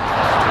moments.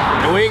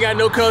 And we ain't got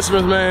no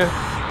customers, man.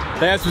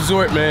 Last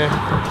resort, man.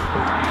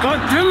 God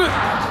damn it!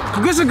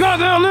 Go get some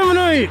goddamn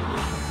lemonade!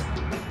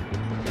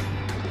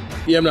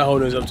 Yeah, I'm not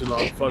holding this up too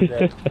long. Fuck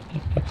that.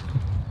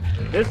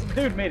 This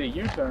dude made a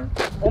U-turn.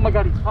 Oh my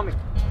god, he's coming.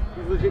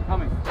 He's legit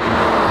coming.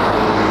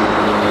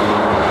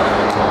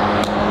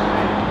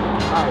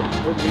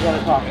 Alright, we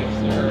gotta talk.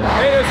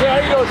 Hey there, sir. How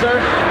you doing, sir?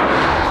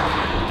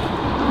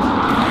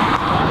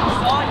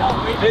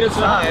 Hey there,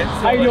 sir.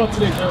 How you doing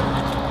today, sir?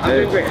 I'm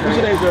doing great. What's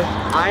your name, sir?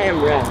 I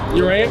am Ren.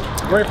 You Ren?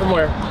 Ren from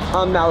where?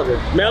 Malibu.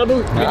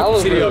 Malibu?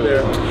 Malibu. City up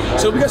there.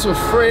 So we got some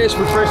fresh,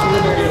 refreshing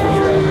lemonade over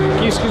here.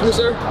 Can you excuse me,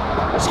 sir?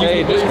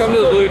 Hey, just come to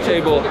the blue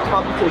table.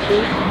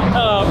 Competition?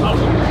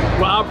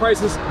 Well, our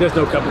prices, there's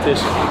no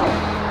competition.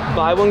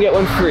 Buy one, get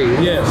one free.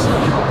 Yes.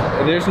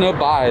 There's no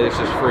buy, it's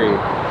just free.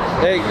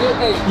 Hey,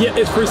 yeah,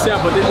 it's free sale,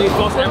 but they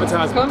false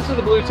advertising. Come to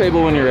the blue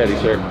table when you're ready,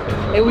 sir.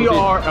 And we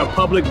are a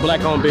public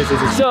black-owned business.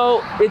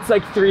 So it's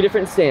like 3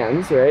 different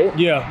stands, right?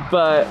 Yeah.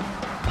 But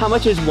how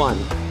much is one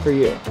for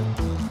you?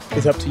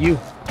 It's up to you.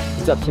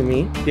 It's up to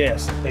me?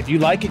 Yes. If you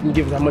like it, you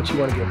give us how much you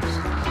want to give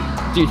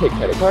us. Do you take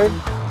credit card?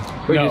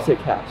 Or No. do you take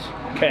cash?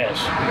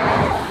 Cash.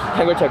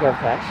 Can I go check out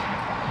cash?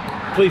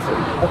 Please, sir.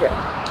 Okay.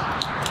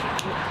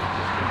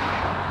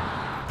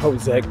 Oh,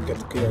 Zach got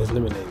the good ass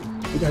lemonade.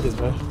 We got this,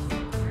 man.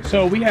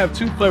 So we have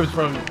 2 flavors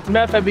from.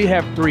 Matter of fact, we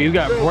have 3. We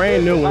got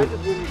brand new ones.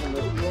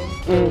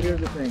 So here's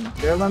the thing.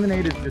 Their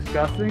lemonade is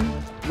disgusting.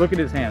 Look at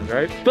his hands,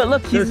 right? But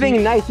look, he's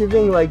being nice. You're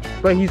being like.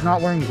 But he's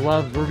not wearing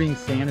gloves. We're being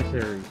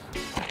sanitary.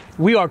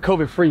 We are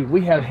COVID free.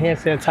 We have hand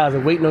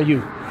sanitizer waiting on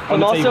you.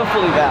 I'm also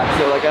fully vaxxed,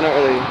 so like I don't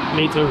really.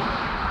 Me too.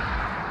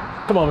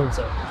 Come on,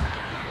 sir.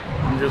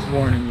 I'm just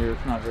warning you,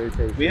 it's not very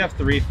tasty. We have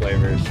 3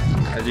 flavors,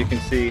 as you can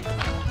see.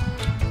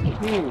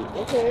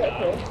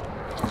 Okay.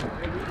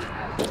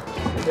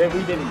 Yeah,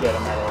 we didn't get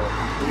him at all.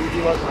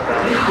 He wasn't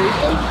about it.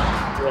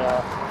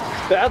 Yeah.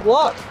 Bad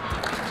luck.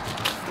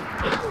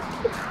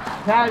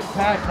 Tag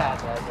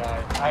that guy.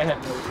 I had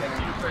no chance.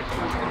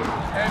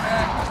 Hey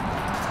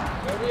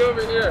man, maybe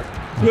over here.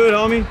 Good,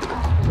 homie.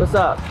 What's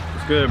up?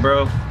 It's good,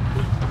 bro.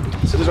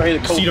 So this right here,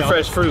 the See the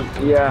fresh fruit.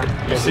 Yeah.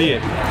 You see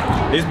it.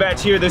 This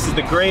batch here, this is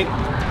the grape.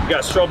 We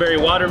got strawberry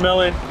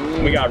watermelon.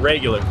 And we got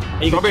regular.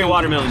 Strawberry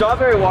watermelon.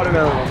 Strawberry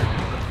watermelon.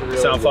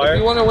 Sound fire? If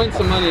you want to win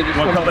some money, just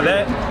Want a come cup of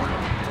over that?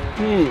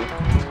 here.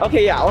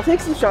 Okay, yeah, I'll take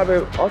some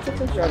strawberry. I'll take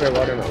some strawberry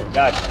watermelon.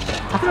 Gotcha.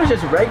 I thought it was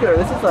just regular.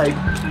 This is like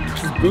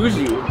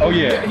bougie. Oh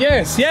yeah.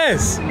 Yes.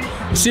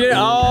 You see that?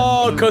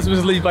 All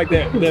customers leave like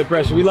that. That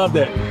pressure. We love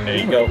that. There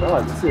you go.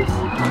 Oh, this is.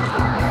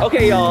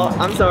 Okay, y'all.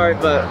 I'm sorry,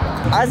 but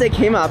as I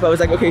came up, I was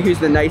like, okay, who's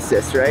the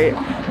nicest, right?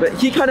 But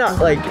he kind of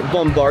like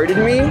bombarded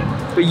me.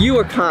 But you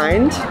were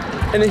kind,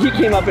 and then he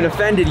came up and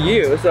offended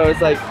you. So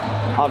it's like,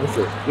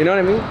 obviously, you know what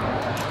I mean?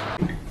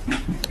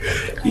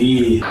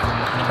 Yeah.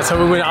 That's how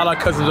we win all our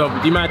customers over.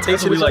 Do you mind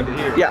tasting That's it? what we like to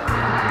hear. Yeah.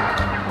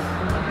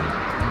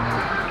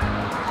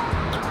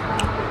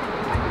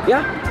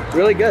 Yeah,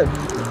 really good.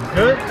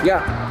 Good?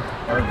 Yeah.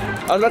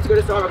 I was about to go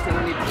to Starbucks and I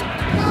need.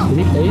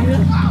 Did he pay you?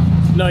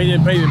 No, he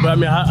didn't pay me, but I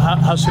mean,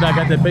 how should I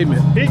got that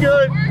payment? He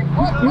good.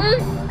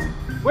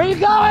 Where you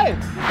going?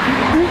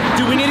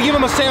 Dude, we need to give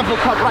him a sample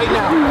cup right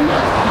now.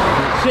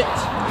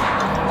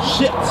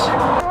 Shit. I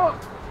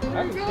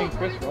haven't seen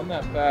Chris run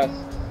that fast.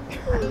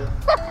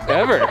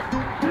 Ever. I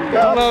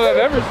don't know if I've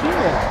ever seen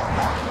it.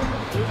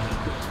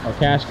 Our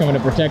Cash coming to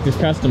protect his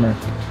customer.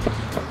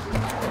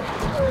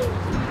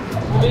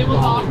 Be able to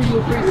offer you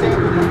a free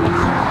sample.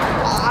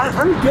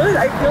 I'm good.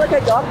 I feel like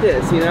I got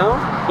this, you know?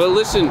 But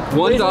listen,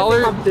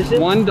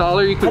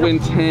 $1 you could win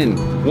 10.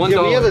 $1.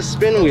 Yeah, we have a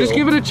spin wheel. Just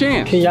give it a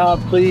chance. Can y'all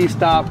please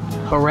stop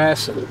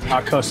harassing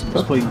our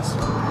customers, please?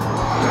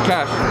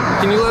 Cash,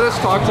 can you let us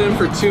talk to him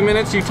for 2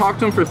 minutes? You talked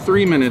to him for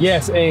 3 minutes.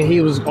 Yes, and he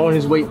was on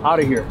his way out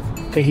of here.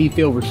 Can he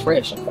feel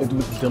refreshed?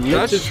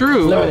 That's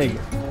true. Lemonade.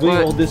 Will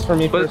you hold this for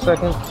me for a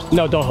second?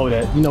 No, don't hold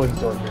that. You know what he's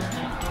doing.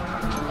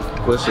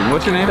 Listen,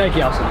 what's your name? Thank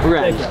you, Austin.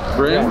 Rim.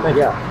 Rim?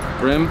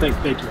 Yeah. Rim? Thank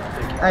you.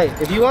 Hey,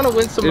 if you want to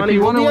win some money, If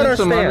you we'll want to be at win our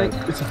some money,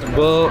 stand.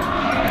 well,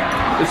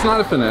 it's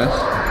not a finesse.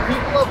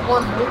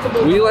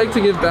 We like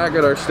to give back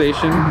at our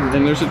station,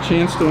 and there's a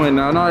chance to win.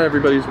 Now, not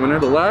everybody's winner.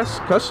 The last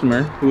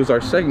customer, who was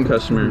our second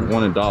customer,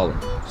 won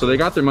 $1. So they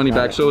got their money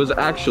back, so it was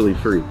actually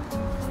free.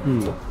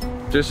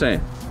 Just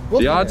saying.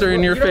 The odds are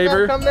in your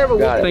favor.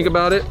 Think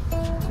about it.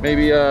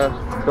 Maybe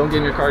don't get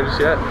in your car just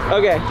yet.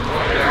 Okay.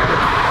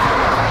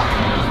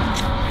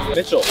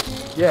 Mitchell.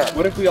 Yeah.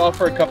 What if we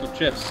offer a cup of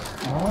chips?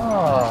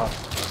 Ah.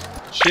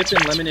 Chip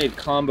and lemonade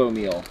combo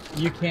meal.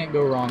 You can't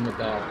go wrong with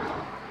that.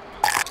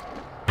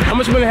 How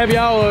much money have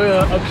y'all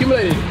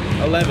accumulated?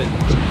 11.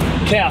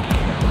 Cap.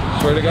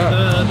 Swear to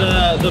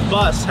God. The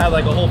bus had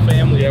like a whole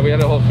family. Yeah, we had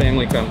a whole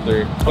family come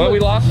through. But we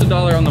lost $1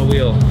 on the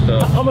wheel, so.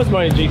 How much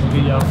money did Jason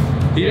give y'all?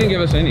 He didn't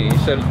give us any. He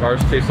said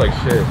ours tastes like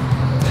shit.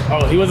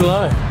 Oh, he wasn't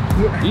lying.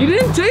 You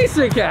didn't taste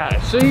it,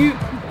 Cash. So you're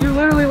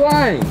literally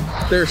lying.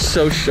 They're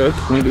so shook.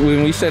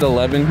 When we said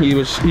 11,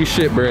 he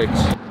shit bricks.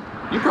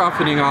 You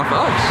profiting off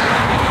us.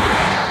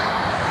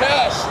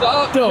 Cash,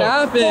 stop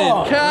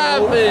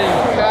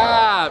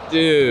cap,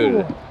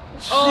 dude.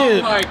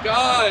 Oh my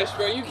gosh,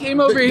 bro! You came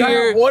over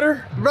here.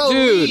 Water, bro.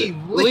 Dude,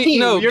 leave.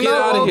 No, You're get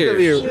not out of here.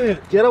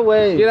 Shit, get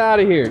away. Get out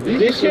of here. You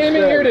just came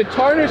in here to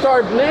tarnish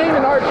our name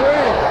and our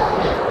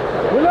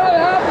brand. We're not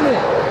happening.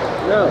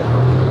 No.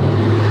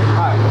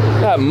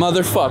 That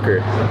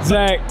motherfucker.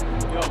 Zach,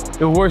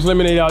 the worst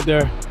lemonade out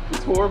there.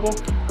 It's horrible.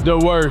 The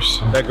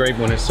worst. That grape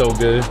one is so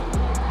good.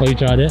 Oh, you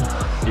tried it?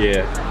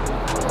 Yeah.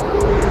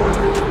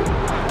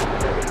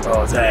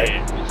 Oh, Zach.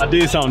 I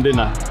did something, didn't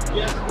I?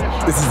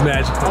 This is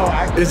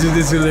magical.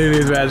 This literally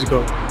is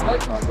magical.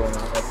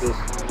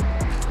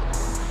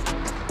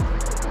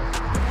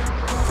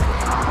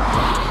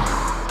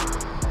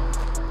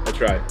 That's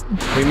right.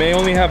 We may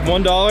only have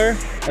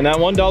 $1, and that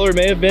 $1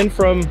 may have been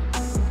from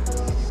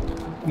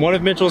one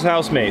of Mitchell's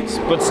housemates,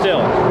 but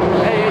still.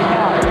 Hey, it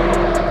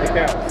counts. It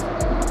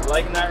counts.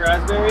 Liking that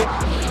raspberry?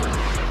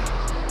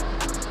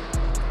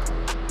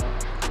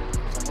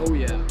 Oh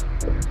yeah.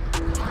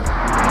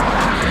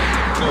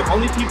 So if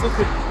only people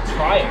could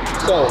try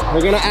it. So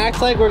we're gonna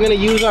act like we're gonna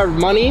use our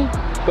money,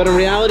 but in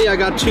reality, I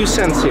got 2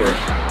 cents here.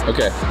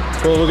 Okay.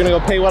 Well, we're gonna go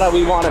pay what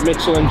we want at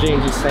Mitchell and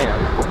James's stand.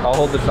 I'll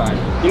hold the sign.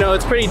 You know,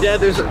 it's pretty dead.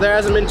 There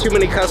hasn't been too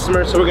many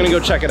customers, so we're gonna go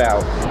check it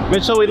out.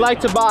 Mitchell, we'd like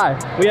to buy.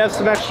 We have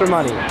some extra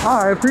money. Oh,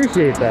 I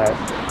appreciate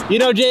that. You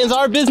know, James,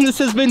 our business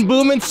has been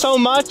booming so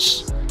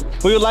much.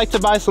 We would like to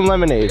buy some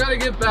lemonade. You gotta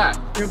get back.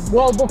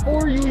 Well,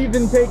 before you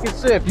even take a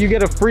sip, you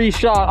get a free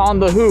shot on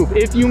the hoop.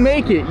 If you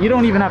make it, you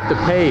don't even have to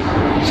pay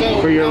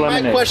for your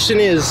lemonade. My question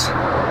is,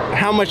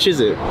 how much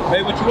is it?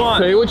 Pay what you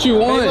want. Pay what you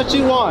want. Pay what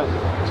you want.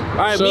 All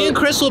right, So- me and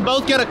Chris will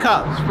both get a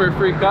cup. For a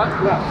free cup?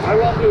 Yeah, I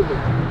love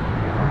Uber.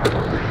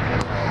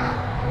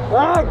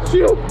 Ah,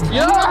 shoot!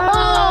 Yo!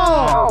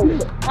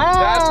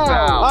 That's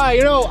foul. All right,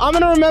 you know, I'm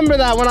gonna remember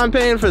that when I'm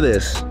paying for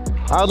this.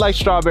 I would like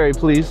strawberry,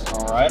 please.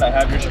 All right, I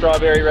have your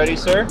strawberry ready,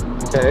 sir.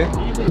 Okay.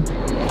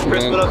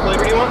 Chris, what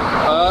flavor do you want?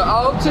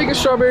 I'll take a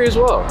strawberry as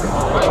well.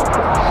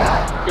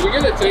 Can we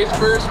get a taste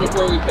first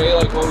before we pay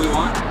like what we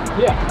want?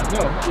 Yeah,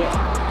 no,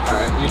 yeah. All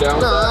right, you down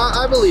with No, that?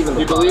 I believe in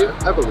You believe?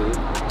 I believe.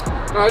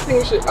 No, I think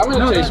we should. I'm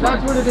gonna taste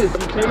That's mine. what it is. You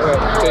taste it.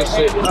 Taste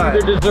it. It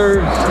either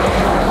deserves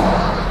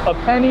a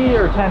penny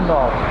or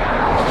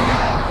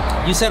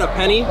 $10. You said a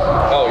penny?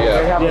 Oh They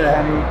yeah. have a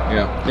penny.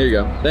 Yeah. There you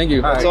go. Thank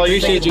you. That's all your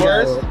shit's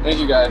worth? Thank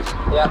you guys.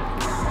 Yeah.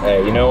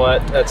 Hey, you know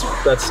what? That's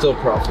still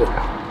profit.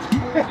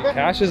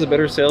 Cash is a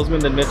better salesman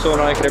than Mitchell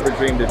and I could ever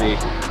dream to be.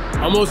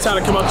 I'm almost time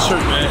to come out the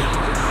shirt, man.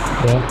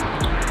 Yeah.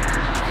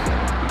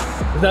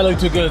 Does that look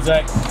too good,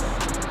 Zach?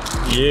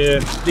 Yeah.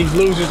 These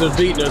losers are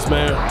beating us,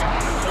 man.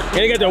 And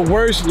they got the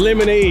worst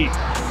lemonade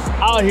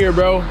out here,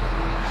 bro.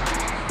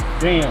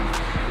 Damn.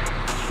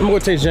 I'm gonna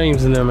take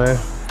James in there, man.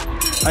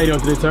 How you doing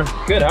today, sir?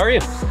 Good, how are you?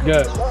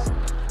 Good.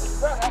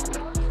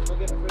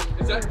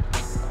 Is that?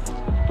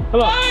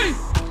 Hello.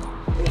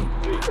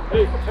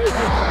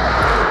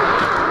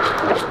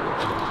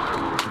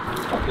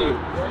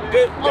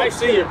 Good. Nice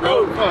seeing you,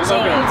 bro. So,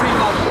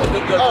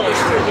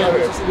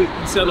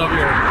 sell over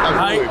here.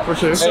 Right? For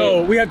sure.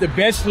 So we have the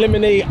best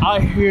lemonade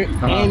out here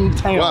in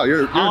town. Wow,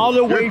 you're all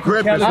the way from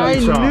grip is California.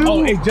 really strong.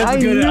 Oh, it's just I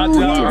good knew out he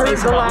there. heard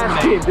the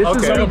last kid. This is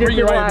Okay, what I'm he bring did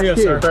you the right last here,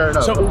 kid. sir. Fair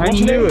enough. So I what's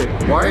your knew name?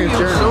 it. Why are you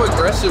so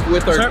aggressive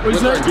with our Sir,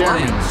 what's your name?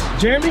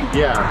 clients? Jeremy?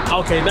 Yeah,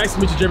 Okay, nice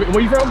to meet you, Jeremy.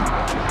 Where you from?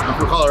 I'm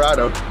from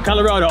Colorado.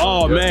 Colorado.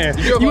 Oh man,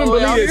 You you drove all wouldn't the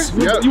way out believe this.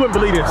 here? Yep. You wouldn't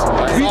believe this.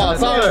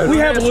 We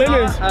have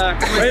lemons.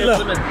 Hey,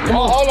 look. Come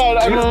on, hold on.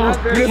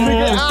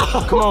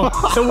 Come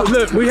on. So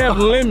look, we have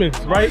lemons,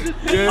 right?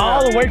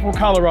 All the way from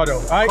Colorado,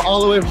 right?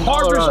 All the way from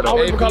Harvest, Colorado. all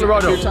the way from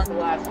Colorado. The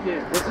last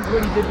kid. This is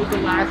what he did with the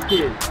last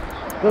kid.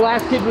 The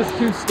last kid was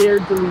too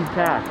scared to leave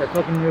cash. I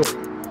fucking knew it.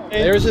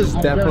 Theirs is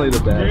definitely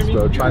the best,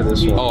 bro. Try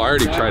this one. Oh, I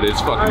already tried it.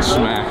 It's fucking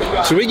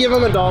smack. Should we give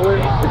them $1?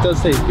 It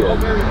does taste good.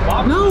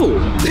 No.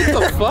 What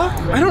the fuck?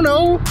 I don't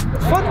know.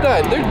 Fuck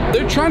that.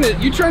 They're trying to.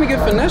 You're trying to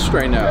get finessed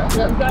right now.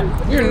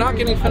 You're not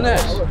getting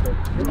finessed.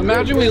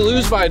 Imagine we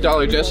lose by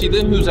 $1, Jesse.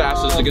 Then whose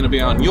ass is it going to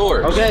be on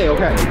yours? Okay.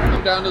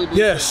 I'm down to the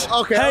Yes.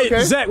 Okay.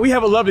 Hey, Zach, we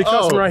have a lovely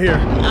customer right here.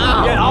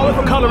 Yeah, all the way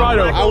from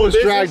Colorado. I was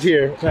dragged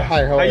here.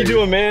 Hi, how you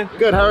doing, man?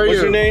 Good, how are you?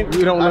 What's your name?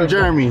 I'm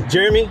Jeremy.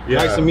 Jeremy? Yeah.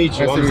 Nice to meet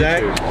you. Nice to I'm meet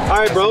Zach. you. All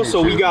right, bro,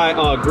 so we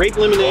got grape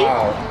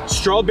lemonade,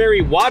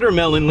 strawberry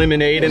watermelon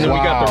lemonade, and then we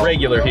got the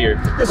regular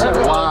here.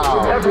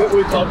 Wow.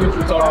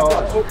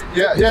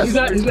 Yeah, yes. He's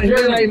not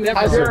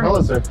Hi, sir.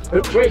 Hello, sir.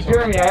 Wait,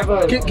 Jeremy, I have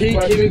a. Can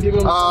you give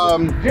him?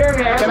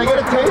 Jeremy, Can I get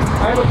a taste?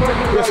 I have a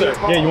question. Yes, sir.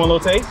 Yeah, you want a little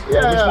taste?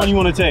 Yeah. Which one you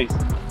want to taste?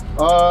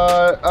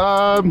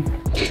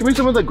 Give me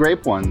some of the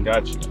grape one.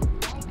 Gotcha.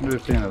 I'm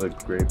just a fan of the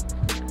grape.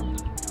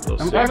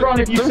 Efron,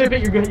 if you sip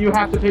it, you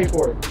have to pay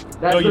for it.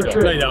 That's No, you their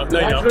don't. trick. No, you don't. No,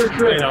 you That's don't. their No,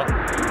 trick. you don't.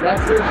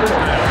 That's their trick.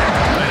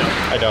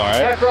 I know, all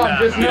right? Efron,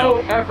 just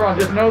know, Efron,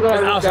 just know that I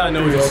looked outside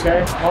out for you, noise.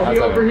 okay? I'll be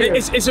over here.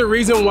 It's a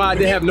reason why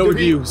they have no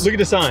reviews. Look at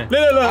the sign.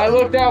 Look. I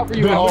looked out for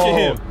you. Look at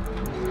him.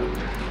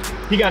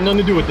 He got nothing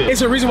to do with this.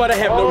 It's a reason why they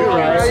have no Oh, reviews.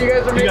 yeah, you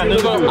guys are You got making nothing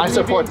to do with I it.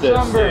 support this.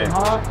 sunburn, Yeah.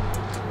 huh?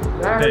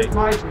 That Hey. hurts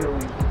my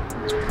feelings.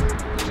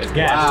 That's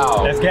gas.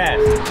 Wow. That's gas.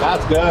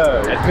 That's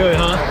good. That's good,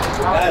 huh?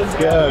 That's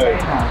good.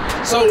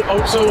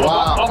 So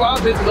Wow. of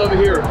our business over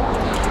here,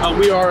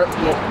 we are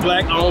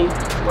black owned.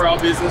 We're our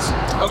business.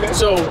 Okay.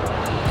 So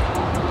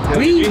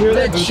we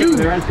let you.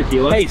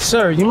 Hey,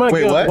 sir, you might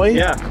Wait, go what? away.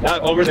 Yeah,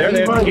 over there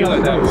they have tequila.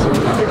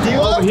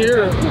 Tequila? Over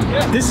here,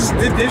 this is.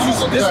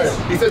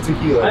 He said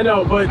tequila. I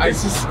know, but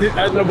this is.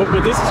 I know, but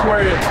this is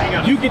where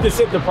you get to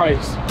set the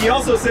price. He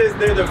also says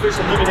they're the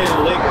official lemonade of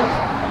the Lakers.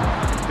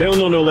 They don't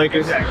know no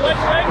Lakers.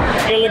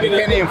 Hey, look at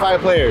Can't name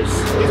 5 players.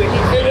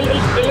 Hey,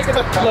 look at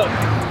the look,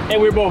 and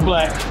we're both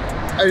black.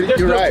 There's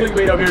You're no right.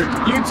 clickbait over here.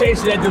 You can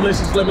taste that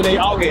delicious lemonade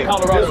all in This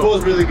Colorado.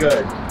 was really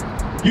good.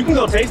 You can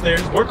go taste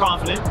theirs. We're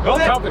confident. Go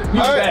ahead. Confident.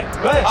 You All do right.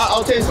 that. Go ahead.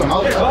 I'll taste them.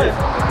 Go ahead.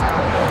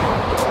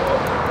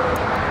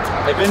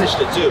 I finished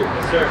it too.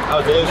 Yes, sir.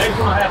 Oh, delicious. Next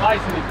one have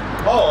ice in it.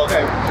 Oh,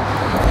 okay.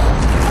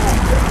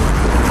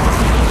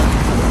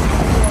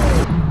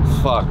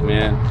 Fuck,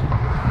 man.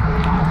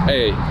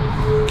 Hey,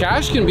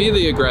 cash can be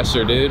the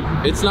aggressor, dude.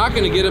 It's not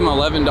gonna get him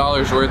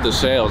 $11 worth of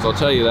sales, I'll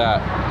tell you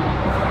that.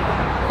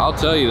 I'll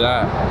tell you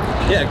that.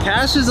 Yeah,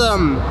 Cash is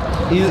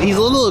he's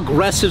a little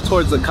aggressive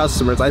towards the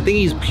customers. I think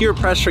he's pure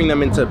pressuring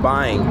them into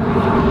buying.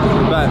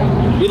 But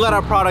we let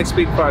our product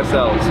speak for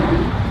ourselves.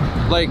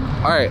 Like,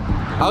 all right,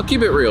 I'll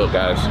keep it real,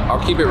 guys. I'll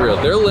keep it real.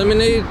 Their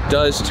lemonade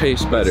does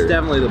taste better.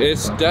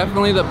 It's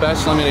definitely the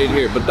best lemonade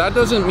here, but that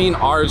doesn't mean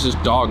ours is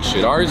dog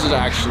shit. Ours is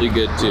actually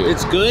good too.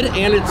 It's good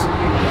and it's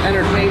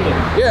entertainment.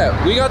 Yeah,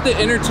 we got the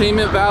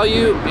entertainment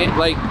value and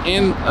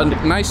a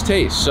nice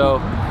taste, so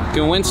you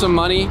can win some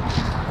money.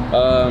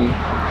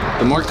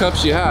 The more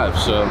cups you have,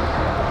 so.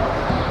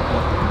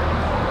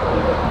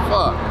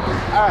 Fuck.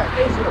 Alright,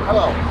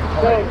 hello.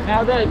 So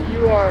now that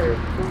you are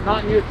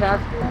not new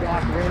attached to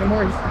Black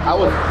anymore, I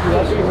was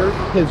hurt.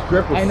 His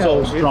grip was I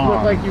know, so it strong.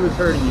 looked like he was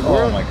hurting you.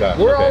 Oh my god.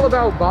 We're all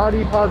about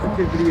body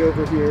positivity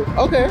over here.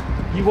 Okay.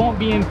 You won't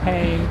be in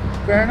pain.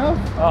 Fair enough.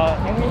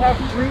 And we have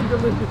 3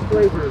 delicious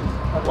flavors.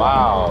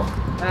 Wow.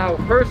 Now,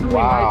 personally,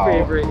 my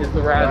favorite is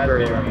the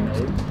raspberry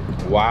lemonade.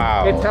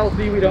 Wow. It's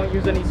healthy. We don't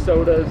use any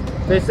sodas.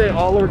 They say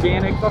all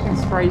organic. Fucking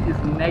Sprite is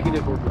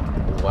negative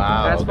organic.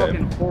 Wow. That's okay.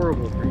 fucking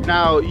horrible for you.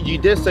 Now, you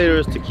did say there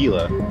was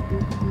tequila.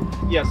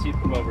 Yes, you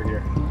come over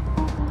here.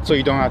 So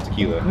you don't have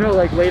tequila? No,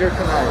 like later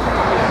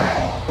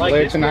tonight. Like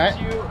Later this tonight?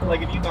 gets you,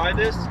 like if you buy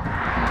this,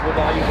 we'll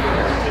buy you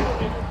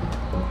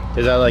the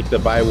Is that like the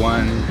buy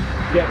one,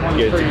 get one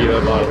get free.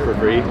 tequila bottle for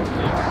free?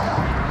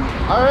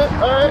 Alright,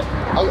 alright.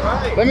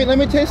 Let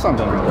me taste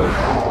something real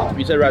quick.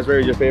 You said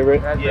raspberry is your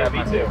favorite? Yeah,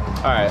 me too.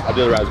 Alright, I'll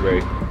do the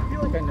raspberry. I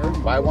feel like I know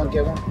you. Buy one,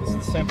 get one. This is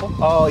the sample?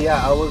 Oh yeah,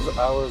 I was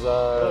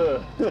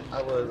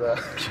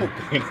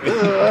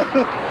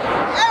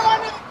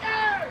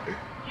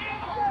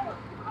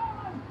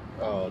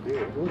Oh dude,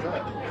 who's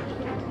that?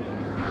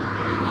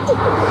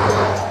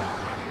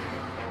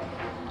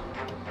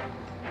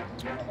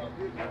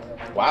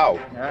 Wow.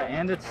 Yeah,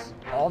 and it's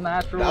all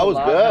natural. That was a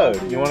lot good.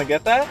 healthier. You want to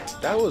get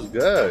that? That was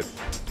good.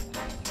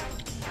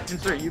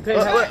 Insert. You pay.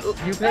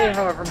 You pay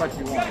however much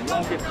you want. You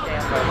won't get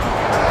scammed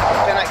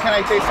by. Can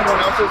I taste someone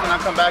else's and I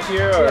come back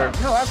here or?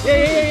 No,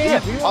 absolutely.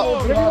 Yeah.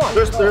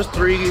 There's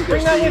three.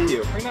 Bring that with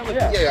you. Bring that with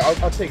you. Yeah,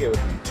 I'll take it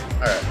with me.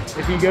 Alright.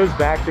 If he goes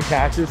back to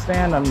Cash's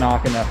stand, I'm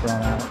knocking that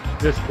throne out.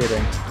 Just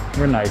kidding.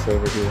 We're nice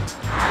over here.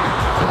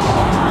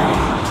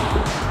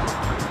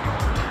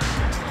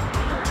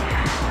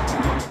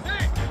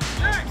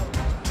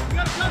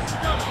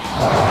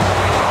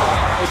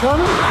 Hey,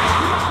 Tony?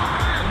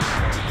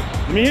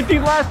 Let me hit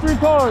these last 3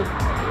 cars.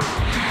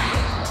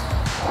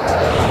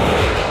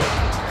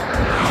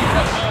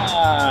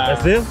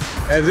 That's them?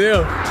 That's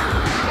him.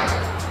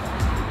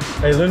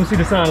 Hey, let me see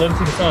the sign. Let me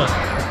see the sign.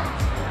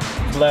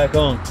 Black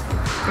on.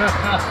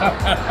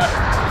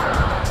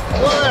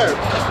 Where?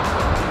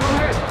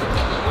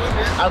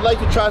 I'd like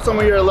to try some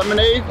of your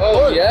lemonade.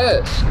 Oh,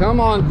 yes. Come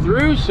on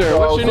through, sir.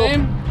 What's your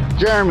name?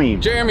 Jeremy.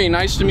 Jeremy,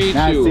 nice to meet you.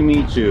 Nice to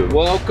meet you.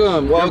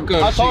 Welcome,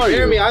 welcome. How tall are you?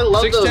 Jeremy, I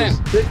love 6'10".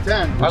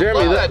 6'10".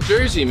 Jeremy, that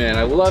jersey, man.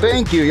 I love it.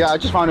 Thank you. Yeah, I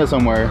just found it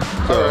somewhere.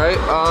 So. All right.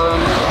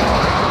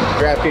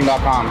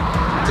 DraftKings.com.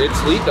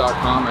 It's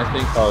lead.com, I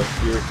think. Oh,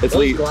 it's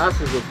lead. Those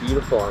glasses look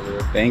beautiful on you.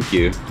 Thank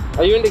you.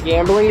 Are you into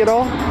gambling at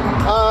all?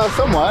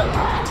 Somewhat.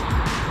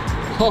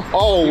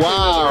 Oh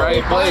wow!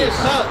 Right place.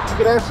 You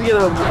could actually get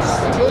a.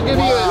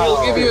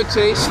 We'll give you a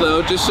taste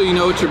though, just so you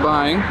know what you're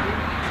buying.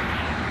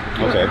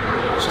 Okay.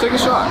 Just take a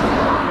shot.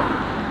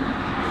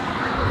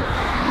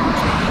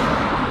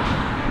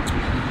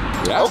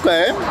 Yeah.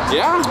 Okay.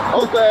 Yeah.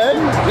 Okay.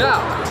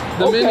 Now,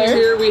 the menu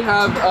here we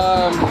have.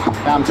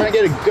 I'm trying to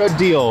get a good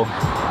deal.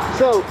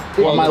 So,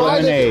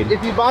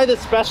 if you buy the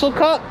special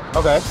cup,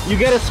 okay, you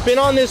get a spin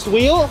on this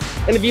wheel,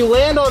 and if you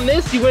land on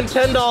this, you win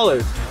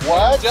 $10.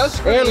 What?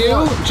 Just for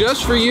you,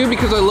 just for you,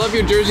 because I love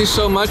your jersey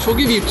so much, we'll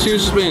give you 2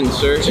 spins,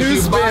 sir. Two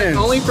spins.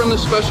 Only from the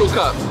special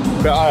cup.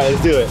 All right,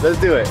 let's do it. Let's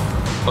do it.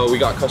 Oh, we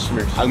got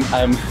customers.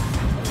 I'm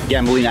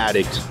gambling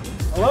addict.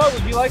 Hello,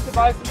 would you like to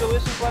buy some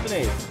delicious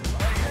lemonade?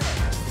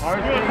 Hey,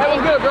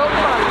 what's good, bro?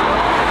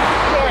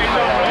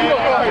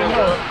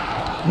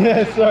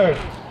 Yes, sir.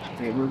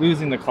 Hey, we're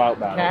losing the clout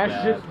battle.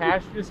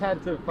 Cash just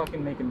had to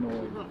fucking make a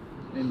noise,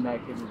 and that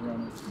kid was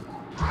running.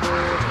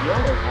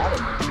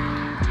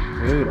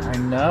 Dude, I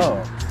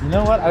know. You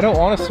know what? I don't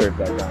want to serve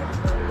that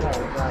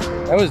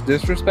guy. That was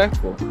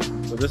disrespectful.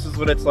 So this is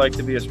what it's like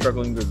to be a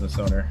struggling business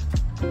owner.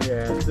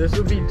 Yeah, this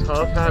would be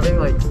tough having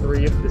like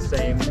 3 of the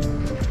same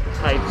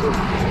types of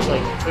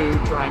like food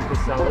trying to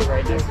sell it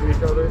right next to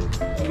each other.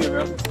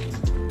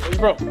 Hey,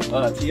 bro.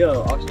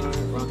 T.O. auction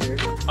around here.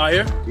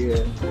 Here?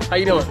 Yeah. How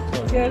you doing?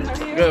 Good, how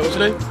are you? Good. What's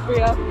your name?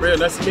 Bria. Bria,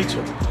 nice to meet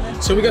you.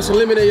 So we got some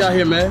lemonade out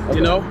here, man. Okay.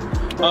 You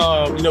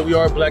know, we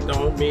are black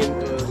owned. Me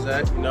and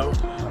Zach. You know,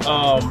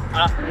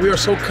 we are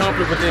so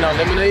confident within our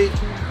lemonade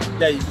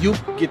that you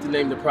get to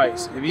name the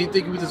price. If you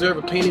think we deserve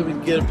a penny, we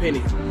can get a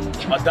penny.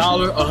 $1,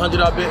 $100,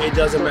 I bet it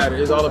doesn't matter.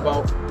 It's all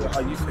about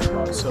how you feel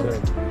about it. So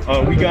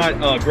we got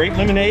grape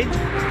lemonade,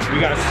 we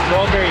got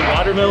strawberry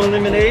watermelon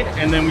lemonade,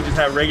 and then we just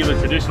have regular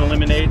traditional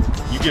lemonade.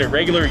 You get it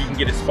regular, or you can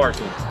get it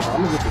sparkling.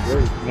 I'm gonna get the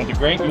grape. You want the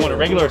grape? You want a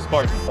regular or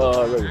sparkling?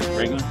 Regular.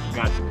 Regular?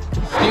 Got you.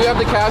 Do you have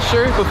the cash,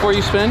 sir, before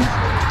you spin?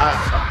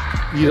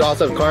 You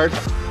also have a card?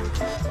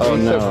 Oh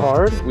no.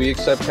 Card? We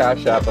accept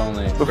Cash App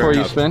only. Before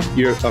you spin?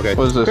 You're okay.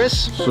 What is this?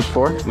 Chris? This is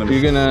 4?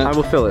 You're gonna... I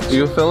will fill it.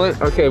 You'll fill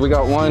it? Okay, we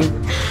got 1,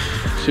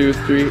 2,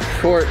 3,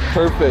 4.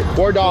 Perfect.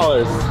 $4.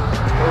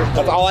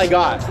 That's all I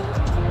got.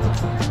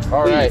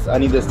 All Please, right. I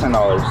need this $10.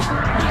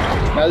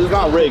 Now this is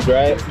not rigged,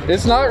 right?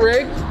 It's not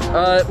rigged,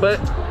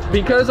 but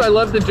because I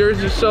love the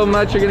jersey so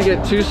much, you're gonna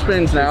get 2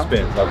 spins now. 2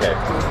 spins, okay.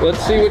 Let's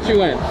see what you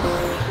win.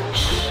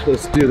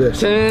 Let's do this.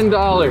 $10.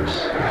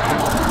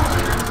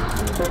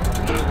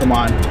 Come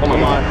on. Come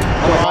on.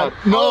 Come on.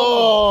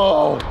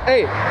 No!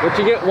 Hey, but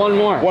you get 1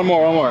 more. One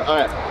more. All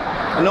right.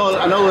 I know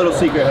a little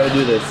secret how to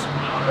do this.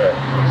 All right.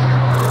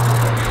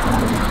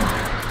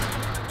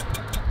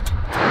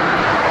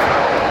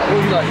 What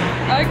would you like?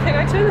 Can I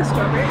try the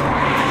strawberry?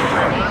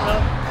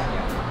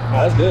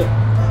 That's good.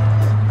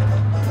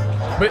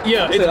 but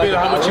yeah, it depends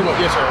on how much you want.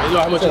 Yes, sir. You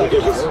know how much you want to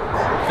give us.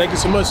 Thank you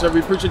so much, sir.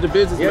 We appreciate the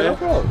business, man. No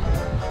problem.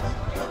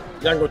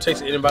 Y'all can go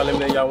taste anybody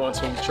lemonade y'all want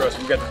to. Trust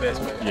me, we got the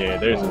best, man. Yeah,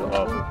 theirs is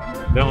awful.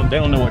 They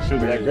don't know what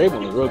sugar That is. grape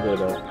one was real good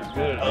though. It's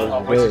good.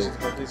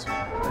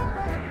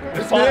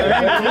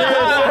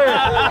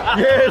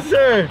 Yes,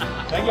 sir.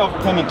 Thank y'all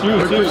for coming through.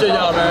 We appreciate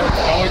y'all, man.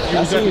 You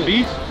was at the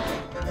beach? Oh,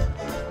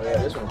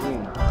 yeah, this one's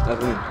clean. That's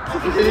clean.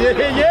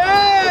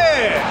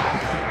 Yeah!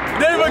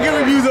 They ain't give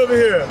reviews over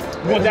here.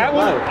 You want that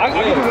one? I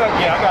can do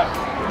that. Yeah, I got it.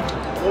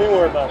 Don't even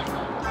worry about it.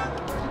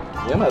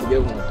 Yeah, I'm gonna have to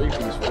give him a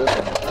 3-piece for this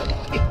one.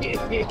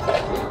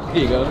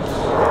 Here you go.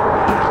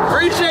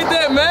 Appreciate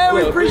that, man.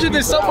 We appreciate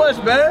this so much,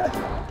 man.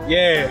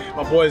 Yeah,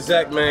 my boy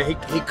Zach, man,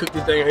 he cooked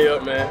this thing here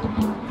up, man.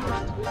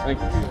 Thank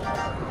you.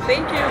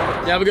 Thank you.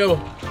 Yeah, have a good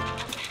one.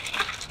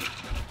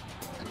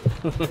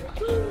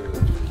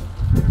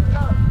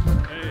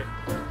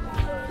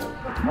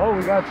 Oh,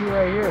 we got you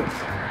right here.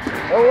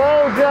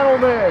 Hello,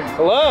 gentlemen.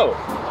 Hello.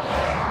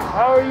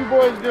 How are you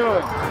boys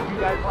doing? You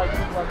guys like these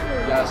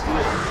lemonade? Yeah, let's do it.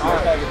 You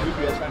guys have a group,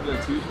 you guys trying to do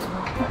it too?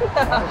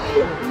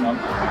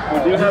 We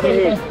do have a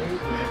hoop.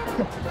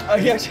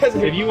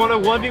 If you want a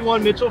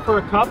 1v1 Mitchell for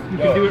a cup, you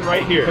can do it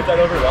right here. Put that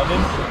over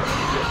London.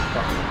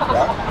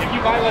 If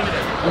you buy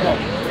lemonade.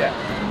 Yeah.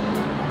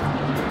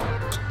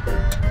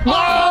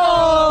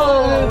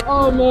 Oh!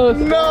 Almost.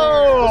 No!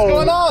 What's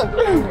going on?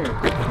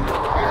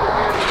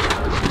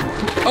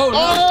 Oh, no.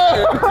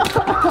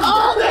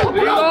 Oh,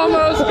 We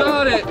almost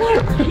got it.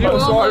 I'm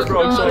sorry,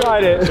 bro. I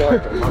tried it. It's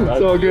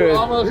all good. You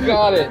almost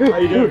got it. How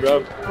you doing,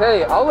 bro?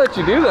 Hey, I'll let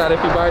you do that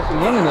if you buy some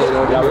lemonade.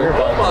 Yeah, we're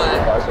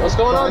gonna What's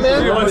going on,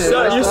 man?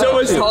 You're so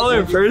much taller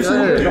in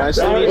person. Nice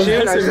to meet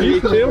you. Nice to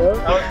meet you.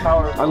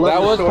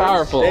 That was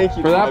powerful. Thank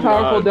you. For that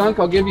powerful dunk,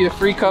 I'll give you a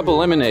free cup of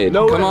lemonade.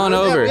 Come on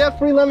over. We have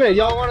free lemonade.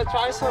 Y'all want to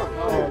try some?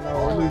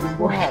 We're losing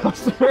more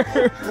customers.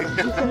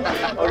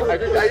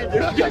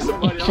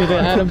 Should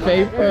have had him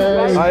pay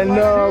first. I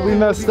know, we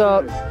messed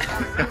up.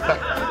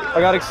 I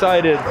got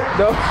excited.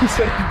 No, he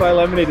said to buy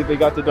lemonade if they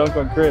got to dunk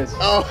on KRIS.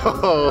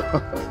 Oh.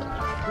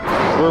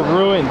 We're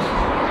ruined.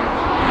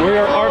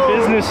 Our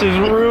business is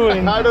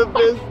ruined. Out of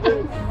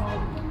business.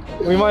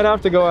 We might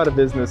have to go out of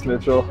business,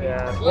 Mitchell.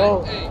 Yeah.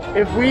 Well,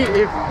 if we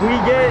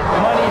get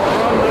money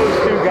from those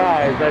two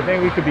guys, I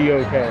think we could be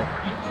okay.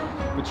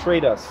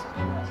 Betrayed us.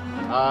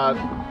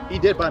 He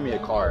did buy me a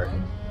car.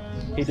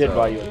 He did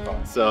buy you a car.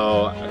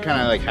 So I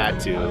kind of like had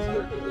to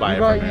buy it He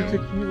bought from you him.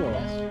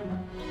 tequila.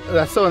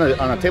 That's still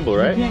on a table,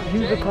 right? You can't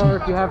use the car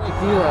if you have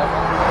tequila.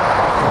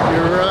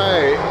 You're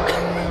right.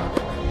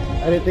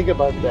 I didn't think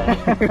about that.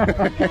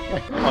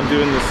 I'm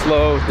doing the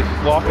slow, the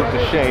walk of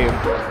the shame.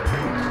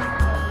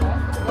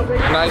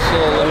 Nice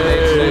little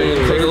lemonade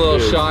stand. Take a little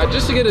shot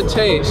just to get a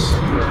taste.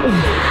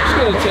 Just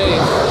get a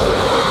taste.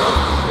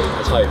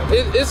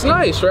 It's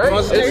nice, right?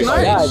 It's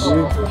nice. Yeah,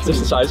 dude. Is this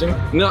the sizing?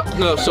 No.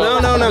 So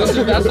no.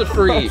 That's a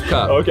free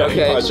cup.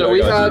 Okay. So we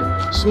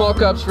have small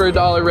cups for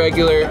 $1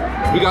 regular.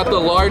 We got the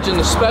large and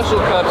the special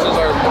cups is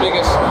our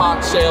biggest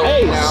hot sale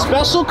Hey, right now.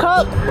 special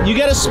cup. You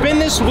got to spin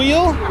this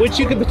wheel, which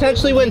you could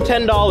potentially win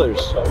 $10.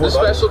 The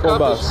special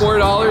cup is $4,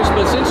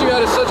 but since you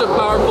had such a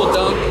powerful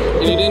dunk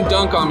and you didn't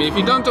dunk on me, if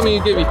you dunked on me,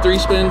 you'd give you 3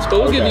 spins,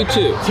 but we'll give you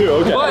 2. 2,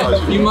 okay.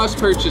 But you must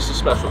purchase a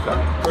special cup.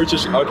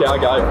 Purchase, okay, I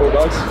got it,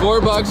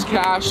 $4. $4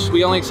 cash.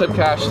 We only accept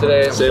cash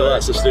today. Say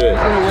less, let's do it.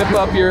 I'm gonna whip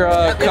up your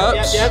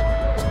cups.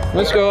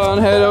 Let's go on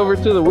head over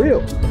to the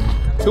wheel.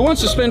 Who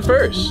wants to spin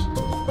first?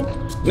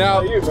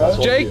 Now,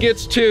 Jake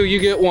gets 2, you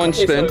get 1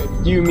 spin.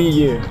 You, me,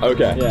 you.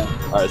 Okay. Yeah.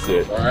 All right, let's do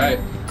it. All right.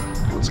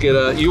 Let's get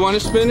a, you want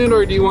to spin it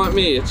or do you want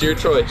me? It's your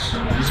choice.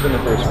 You spin the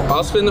first one.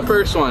 I'll spin the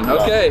first one.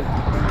 Okay.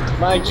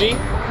 Mike G.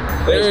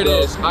 There it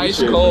is, ice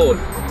cold.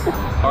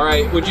 All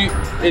right, would you,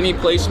 any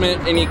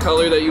placement, any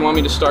color that you want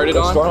me to start it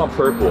on? Start on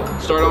purple.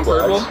 Start on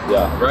purple?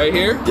 Yeah. Right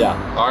here?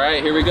 Yeah. All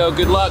right, here we go,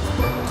 good luck.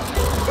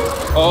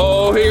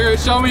 Oh, here,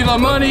 show me the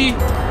money.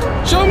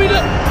 Show me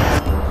the,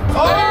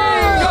 hey,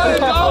 you got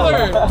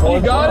 $1.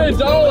 You got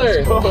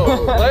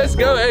 $1. Let's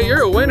go, hey,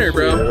 you're a winner,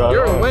 bro.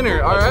 You're a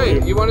winner, all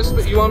right. You want me to spin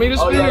or you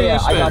spin? I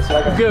got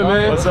you. Good,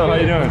 man. What's up, how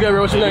you doing? Good,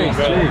 bro. What's your name?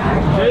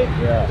 Jake.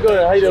 Yeah.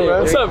 Good, how you doing,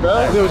 man? What's up, bro?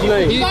 Good, what's your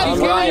name? He's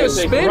giving you a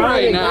spin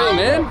right now,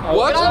 man.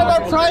 Watch Get out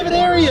of our private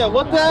area.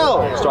 What the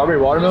hell? Strawberry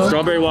watermelon?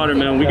 Strawberry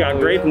watermelon. We got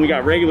grape and we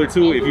got regular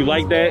too. If you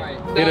like that,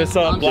 hit us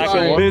up. Black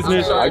Owned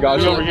Business. I got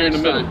you over here in the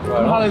middle.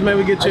 Hollers, man,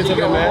 we get chicks up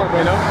here, man.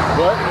 You know?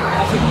 What?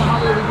 I said, come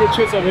holler, we get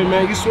chicks up here,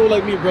 man. You swole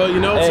like me, bro, you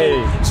know?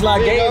 Hey. So it's a lot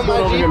of games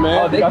going over here,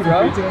 man. Oh, thank you,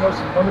 bro.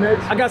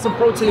 I got some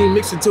protein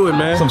mixed into it,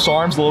 man. Some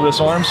SARMs, a little bit of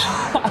SARMs.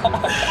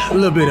 A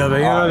little bit of it,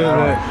 you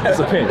know? That's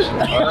a pinch.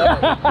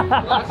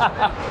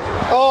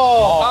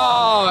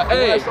 Oh,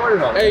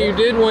 hey, you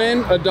did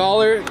win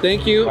 $1.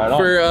 Thank you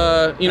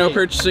for you know,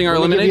 purchasing our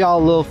Let me lemonade. give y'all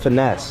a little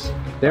finesse.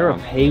 They're a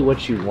pay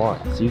what you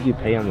want, so you can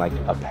pay them like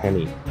a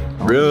penny.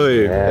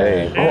 Really?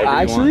 Hey. Oh,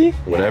 actually?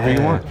 Whatever you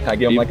want. Can I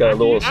give them like a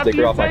little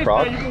sticker off my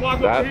crop?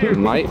 That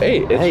might,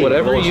 hey, it's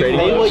whatever you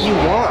pay what you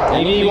want.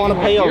 Maybe you want to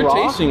pay a You're raw.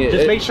 tasting it.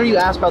 Just make sure you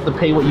ask about the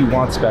pay what you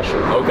want special.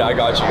 Okay, I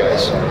got you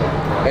guys.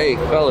 Hey,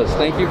 fellas,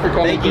 thank you for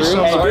coming Thank you through.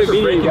 so much. Sorry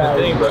for breaking the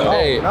thing, bro.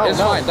 Hey, it's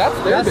fine. That's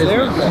their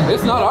business.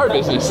 It's not our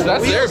business.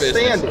 That's their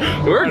business.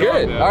 We're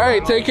good. All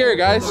right, take care,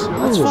 guys.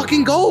 Let's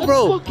fucking go,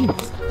 bro.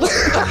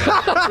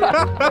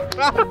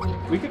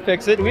 We can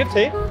fix it. Do we have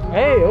tape?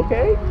 Hey,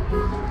 okay.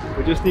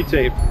 We just need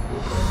tape.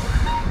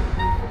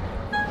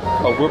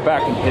 Oh, we're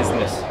back in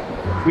business.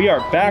 We are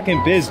back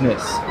in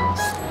business.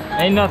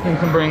 Ain't nothing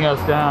can bring us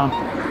down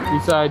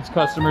besides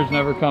customers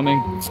never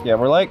coming. Yeah,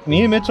 we're like,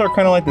 me and Mitchell are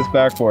kind of like this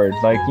backboard.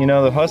 Like, you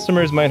know, the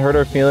customers might hurt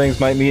our feelings,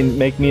 might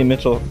make me and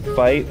Mitchell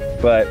fight,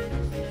 but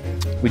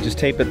we just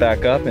tape it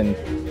back up and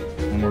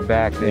we're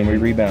back and we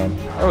rebound.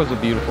 That was a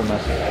beautiful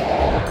message.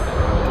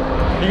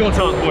 You gonna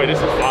tell us, boy, this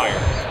is fire.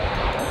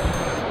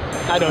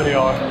 I know they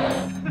are.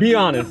 Be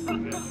honest.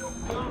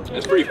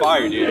 It's pretty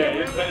fire,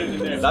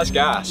 dude. That's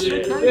gas.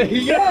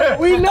 Yeah,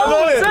 we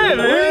know it.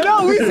 We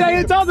know. We say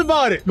and talked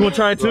about it. You want to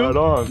try it too?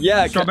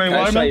 Yeah, strawberry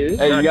watermelon.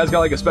 Hey, you guys got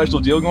like a special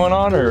deal going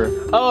on, or?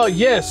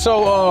 Yes.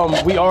 So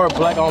we are a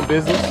black-owned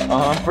business.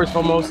 First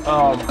and foremost.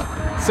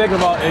 Second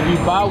of all, if you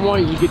buy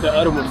one, you get the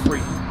other one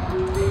free.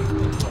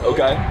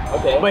 Okay.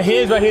 Okay. But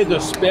here's the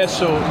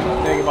special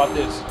thing about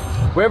this.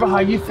 Wherever how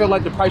you feel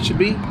like the price should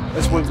be,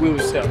 that's what we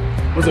would sell.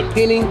 Was a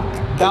penny, $1,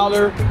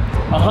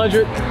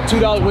 $100,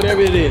 $2,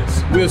 whatever it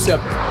is, we'll sell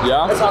it.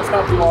 Yeah. That's how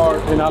tough we are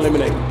in our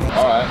lemonade.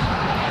 All right.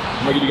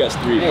 I'm gonna give you guys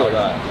 3. How about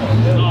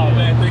that? Oh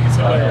man, thank you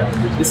so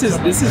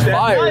much. This is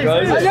fire, bro.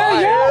 This is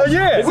fire.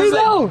 Yeah, We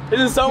know. This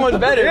is so much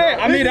better. Yeah,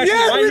 I mean,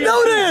 Yes, we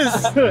know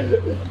this.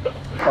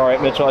 All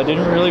right, Mitchell, I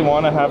didn't really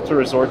want to have to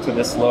resort to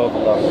this low of a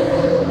level.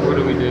 What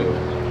do we do?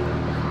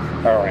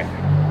 All right.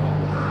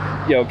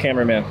 Yo,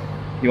 cameraman,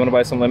 you want to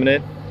buy some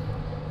lemonade?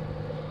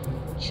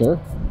 Sure.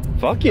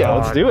 Fuck yeah,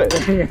 let's do it.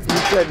 You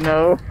said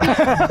no.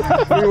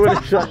 We would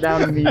have shut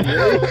down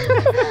immediately.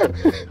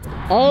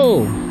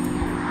 Oh,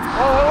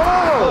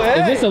 Oh,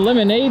 is this a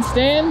lemonade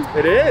stand?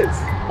 It is.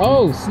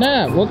 Oh,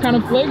 snap. What kind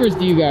of flavors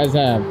do you guys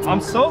have? I'm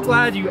so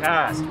glad you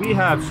asked. We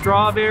have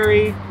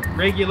strawberry,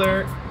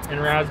 regular,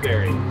 and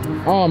raspberry.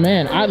 Oh,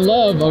 man, I'd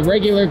love a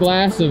regular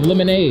glass of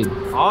lemonade.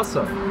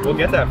 Awesome. We'll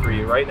get that for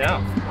you right now.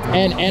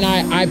 And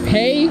I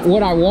pay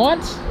what I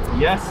want?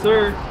 Yes,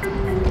 sir.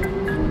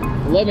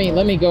 Let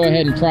me go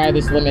ahead and try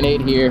this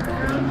lemonade here.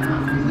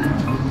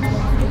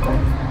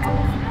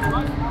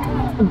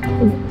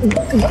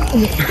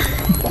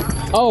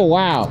 Oh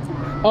wow.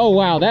 Oh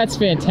wow, that's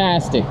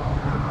fantastic.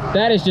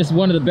 That is just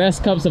one of the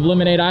best cups of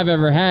lemonade I've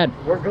ever had.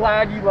 We're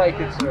glad you like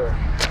it, sir.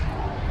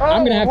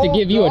 I'm gonna have to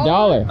give you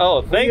 $1.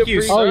 Oh, thank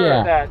you, sir. Oh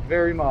yeah. That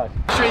very much.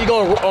 Make sure you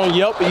go on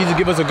Yelp and you just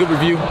give us a good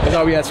review. That's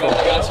all we ask for.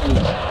 I got you.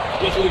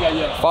 Yes, we got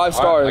Yelp. 5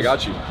 stars. I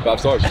got you. 5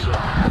 stars.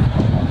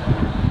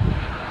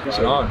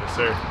 Sit on. Yes,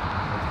 sir.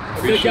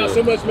 Thank y'all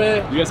so much,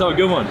 man. You guys have a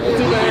good one. You too,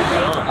 man.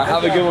 I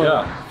have a good one.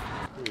 Yeah.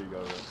 Here you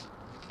go.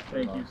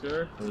 Thank you,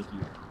 sir. Thank you.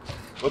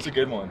 What's a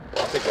good one?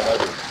 I'll take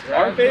whatever.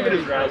 Our favorite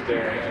is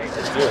raspberry.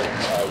 Let's do it.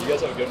 You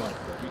guys have a good one.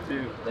 You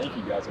too. Thank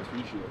you guys. I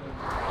appreciate it.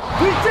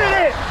 We did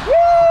it!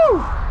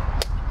 Woo!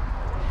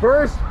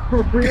 First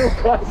real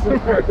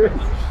customer.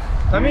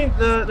 I mean,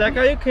 that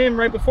guy who came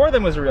right before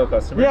them was a real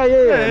customer. Yeah.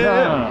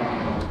 No.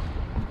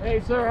 Hey,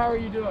 sir, how are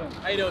you doing?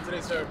 How you doing today,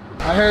 sir?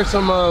 I heard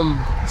some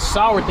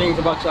sour things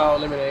about y'all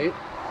lemonade.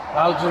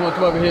 I just want to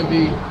come over here and be,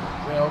 you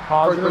know,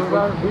 Positive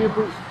about it?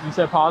 You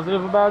said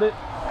positive about it?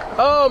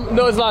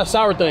 No, it's a lot of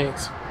sour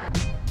things.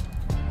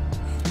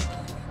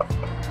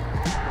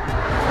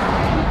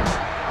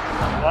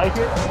 You like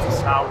it? It's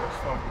sour as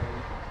fuck.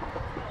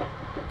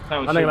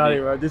 I'm not gonna lie to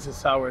you, bro. This is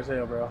sour as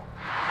hell, bro.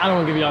 I don't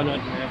want to give y'all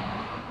nothing, man.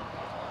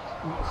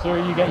 Sir,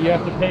 you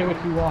have to pay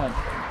what you want.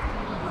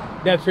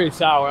 That's pretty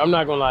sour. I'm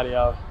not gonna lie to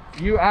y'all.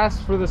 You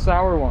asked for the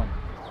sour one.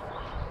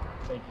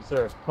 Thank you,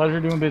 sir.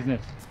 Pleasure doing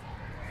business.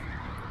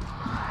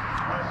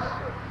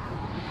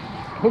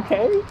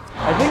 Okay.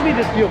 I think they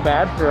just feel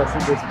bad for us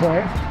at this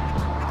point.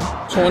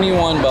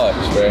 21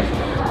 bucks, bro.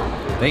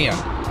 Damn.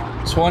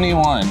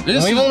 21.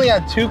 We've only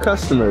had 2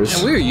 customers.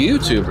 And we're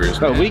YouTubers,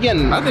 But we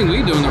getting. I think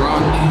we're doing the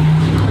wrong thing.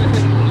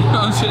 You know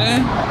what I'm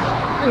saying? I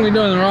think we're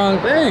doing the wrong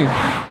thing.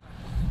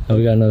 Oh,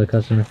 we got another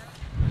customer.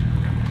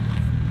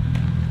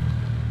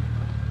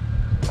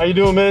 How you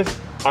doing, miss?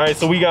 All right,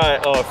 so we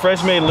got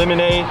fresh made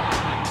lemonade.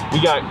 We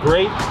got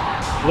grape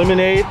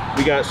lemonade.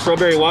 We got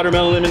strawberry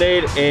watermelon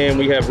lemonade, and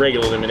we have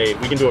regular lemonade.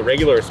 We can do a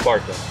regular or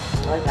sparkling.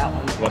 I like that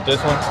one. You want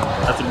this one?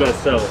 That's the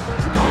best seller.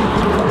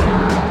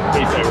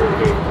 Taste that real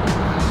quick.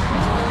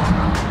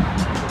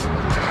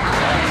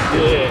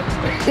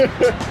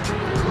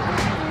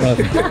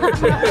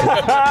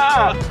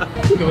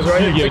 It was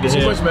right here. Thank you so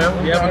much,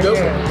 man. You have a good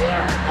one.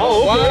 Oh,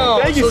 okay. Wow,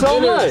 Thank you so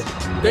much.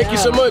 Thank you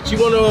so much. You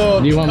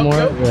wanna? Do you want more?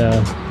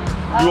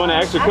 Yeah. You want an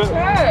extra quick?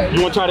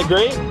 You want to try the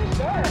grape?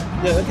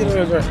 Yeah, let's get it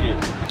right here.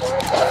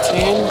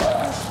 10.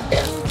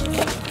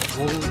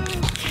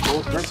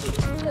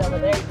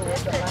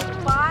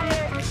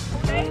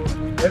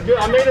 That's good. I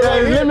made it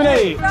right here.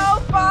 Lemonade. So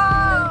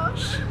far.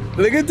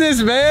 Look at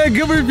this, man.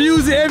 Good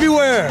reviews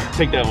everywhere.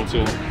 Take that one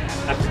too.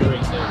 That's great.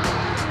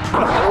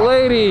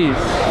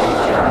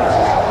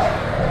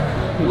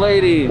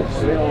 Ladies,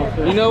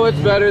 you know what's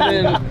better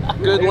than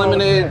good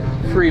lemonade?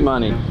 Free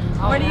money.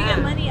 Where do you get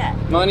money at?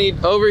 Money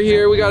over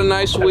here. We got a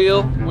nice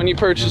wheel when you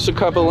purchase a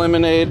cup of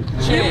lemonade.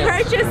 You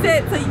purchase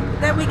it so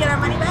that we get our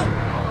money back?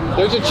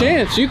 There's a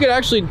chance you could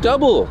actually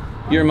double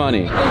your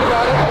money. Think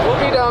about it.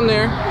 We'll be down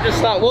there. Just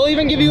stop. We'll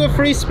even give you a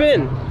free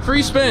spin.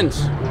 Free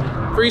spins.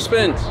 Free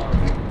spins.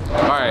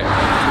 All right.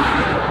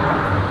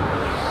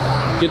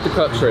 Get the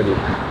cups ready.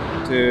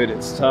 Dude,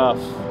 it's tough.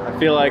 I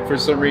feel like for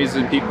some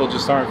reason people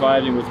just aren't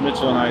vibing with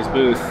Mitchell and I's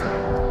booth.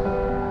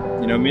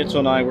 You know, Mitchell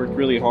and I worked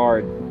really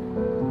hard.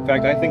 In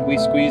fact, I think we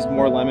squeezed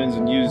more lemons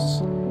and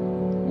used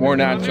more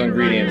natural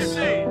ingredients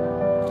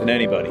than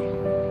anybody.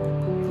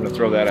 I'm gonna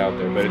throw that out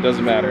there, but it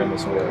doesn't matter in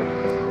this world.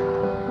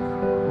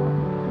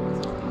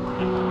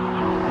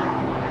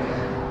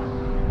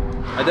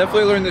 I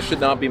definitely learned this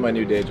should not be my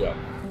new day job.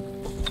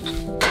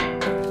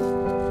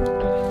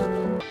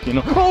 You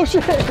know? Oh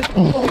shit!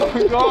 Oh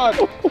my god!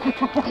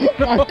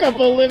 A cup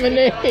of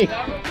lemonade. Shit!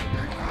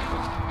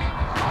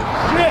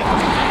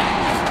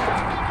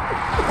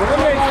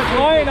 Lemonade's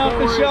flying off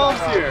the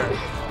shelves here.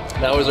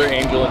 That was our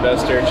angel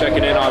investor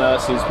checking in on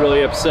us. He's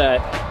really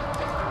upset.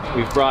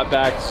 We've brought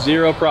back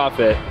 0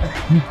 profit.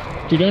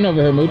 What you doing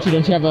over here, Moochie?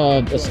 Don't you have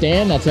a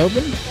stand that's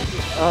open?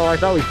 Oh, I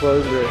thought we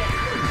closed it.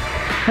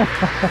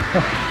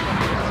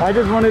 I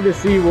just wanted to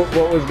see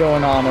what was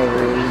going on over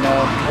here, you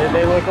know?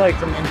 They look like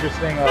some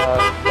interesting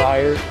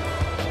buyers.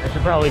 I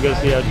should probably go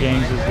see how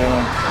James is doing.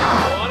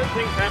 A lot of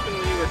things happened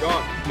when you were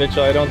gone.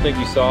 Mitchell, I don't think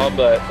you saw,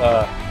 but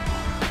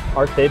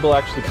our table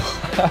actually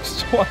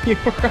collapsed while you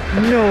were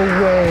gone. No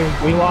way.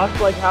 We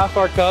lost like half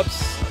our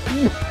cups.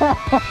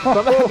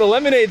 Somehow the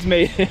lemonade's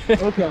made it.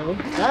 Okay,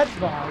 that's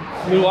fine.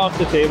 Flew off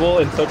the table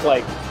and took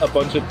like a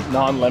bunch of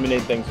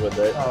non-lemonade things with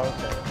it. Oh,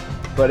 okay.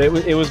 But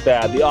it was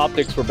bad. The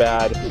optics were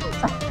bad.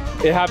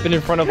 It happened in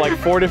front of like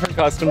 4 different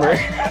customers.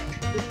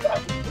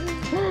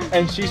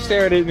 And she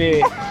stared at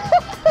me.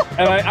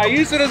 And I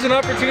used it as an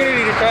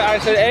opportunity to try. I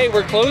said, hey,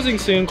 we're closing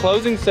soon,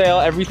 closing sale,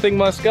 everything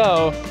must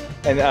go.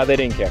 And they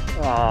didn't care.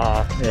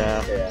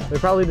 Yeah. They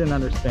probably didn't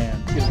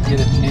understand. You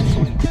get a chance to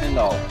win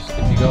 $10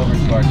 if you go over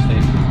to our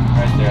station,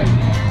 right there.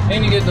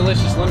 And you get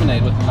delicious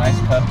lemonade with a nice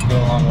cup to go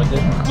along with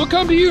it. We'll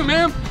come to you,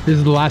 ma'am. This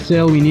is the last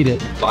sale. We need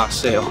it. Last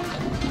sale.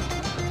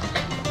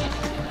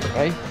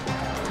 Okay.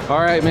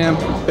 All right, ma'am.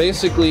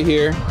 Basically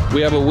here,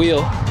 we have a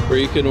wheel where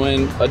you can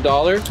win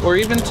 $1 or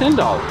even $10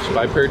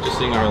 by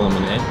purchasing our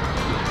lemonade.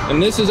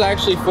 And this is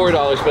actually $4,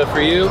 but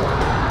for you,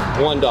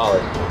 $1.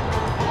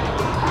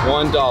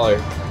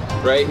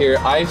 $1. Right here,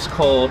 ice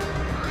cold.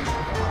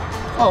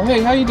 Oh,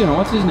 hey, how you doing?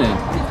 What's his name?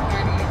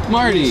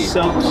 Marty.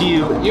 So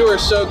cute. You are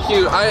so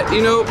cute.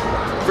 You know,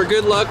 for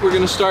good luck, we're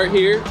gonna start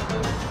here.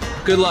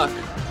 Good luck.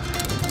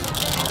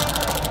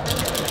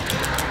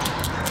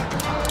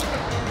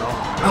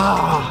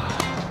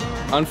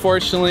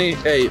 Unfortunately,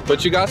 hey,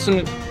 but you got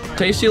some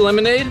tasty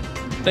lemonade.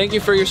 Thank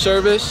you for your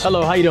service.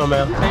 Hello, how you doing,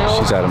 man?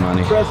 She's out of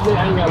money. Trust me,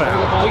 I ain't got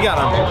we got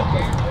them.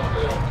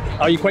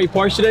 Are you quite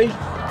parched today?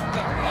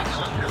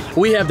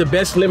 We have the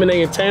best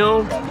lemonade in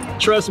town.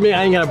 Trust me,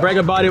 I ain't gotta brag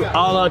about it.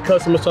 All our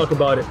customers talk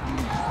about it.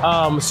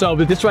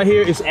 But this right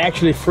here is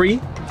actually free.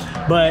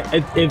 But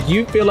if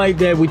you feel like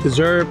that we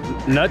deserve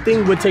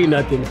nothing, we'll take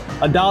nothing.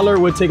 $1,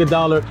 we'll take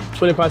 $1.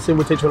 25 cents,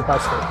 we'll take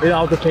 25 cents. It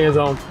all depends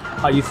on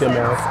how you feel,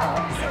 man.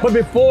 But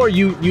before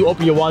you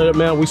open your wallet up,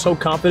 man, we're so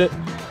confident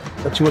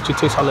that you want you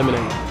to taste our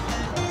lemonade.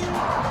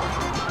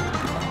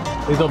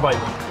 Please don't bite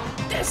me.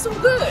 That's so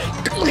good.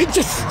 Look at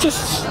just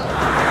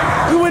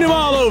we win them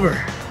all over.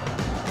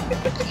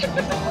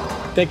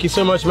 Thank you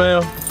so much,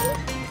 ma'am.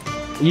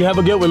 You have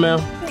a good one, ma'am.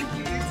 Thank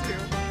you, you too.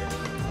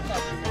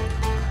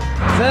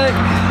 Zach.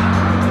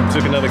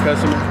 Took another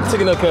customer.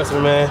 Took another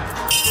customer, man.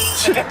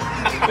 Look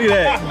at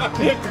that.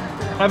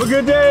 Have a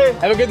good day.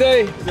 Have a good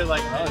day. They're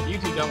like, oh, if you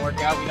two don't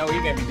work out, we know what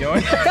you're gonna be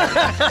doing.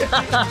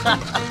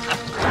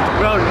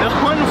 Bro, no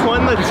one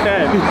won the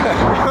 10.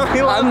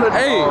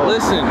 Hey,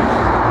 listen.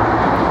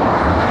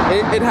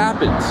 It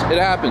happens. It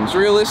happens.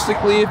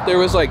 Realistically, if there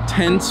was like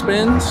 10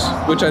 spins,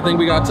 which I think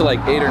we got to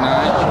like 8 or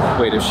 9.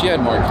 Wait, if she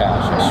had more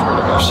cash, I swear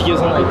to God. She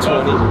gives me like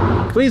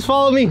 20. Please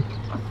follow me.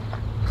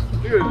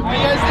 Dude, how you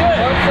guys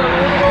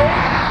doing?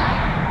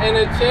 And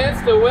a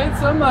chance to win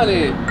some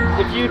money.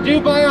 If you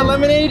do buy our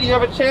lemonade, you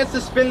have a chance to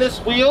spin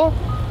this wheel.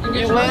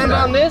 You land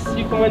on this,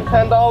 you can win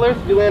 $10.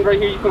 If you land right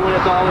here, you can win $1. A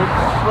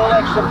little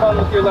extra fun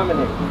with your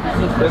lemonade.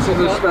 This is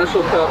a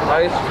special cup,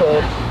 ice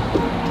cold.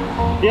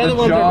 The other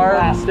ones are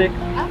plastic.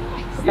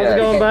 How's it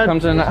going, bud?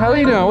 Comes in. How are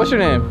you doing? What's your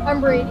name?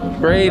 I'm Brady.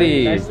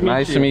 Brady.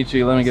 Nice to meet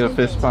you. Let me get a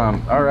fist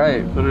pump. All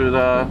right, put it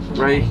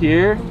right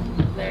here.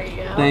 There you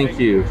go. Thank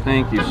you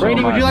so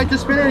Brady, much. would you like to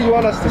spin it or you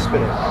want us to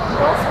spin it?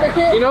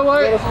 You know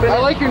what? I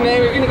like your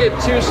name. You're gonna get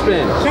 2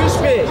 spins. 2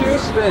 spins. 2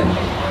 spins.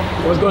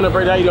 What's going on,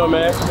 Brady? How you doing,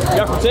 man?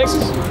 Y'all from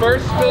Texas?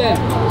 First spin.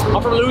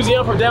 I'm from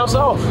Louisiana, from down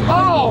south.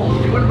 Oh!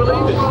 You wouldn't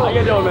believe it. How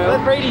you doing, man?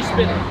 Let Brady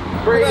spin it.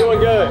 Brady doing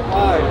good.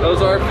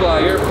 Those are fly.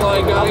 You're a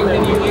fly guy.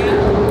 Can you win?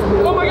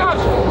 Oh my gosh!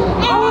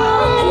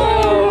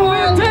 Oh! A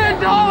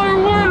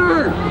 $10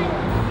 winner!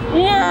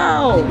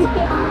 Wow!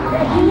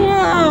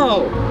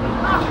 Wow!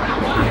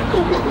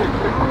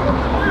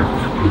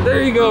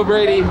 There you go,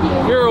 Brady.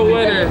 You're a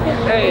winner.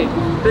 Hey,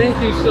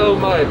 thank you so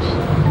much.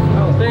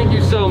 Thank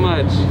you so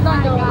much.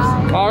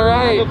 All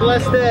right. Have a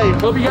blessed day.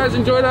 Hope you guys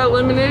enjoy that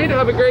lemonade.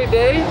 Have a great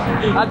day.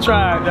 I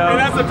tried, though. Hey,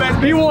 that's the best.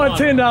 You won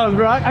 $10,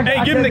 bro. Hey,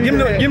 give him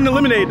the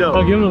lemonade though.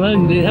 Oh, give them the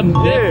lemonade. They have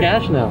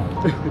cash now.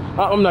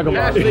 I'm not gonna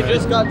lie. They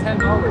just got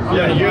 $10.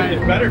 Yeah,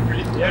 it's better for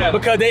you. Yeah.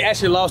 Because they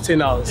actually lost $10.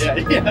 Yeah,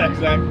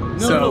 exactly.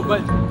 So,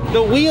 but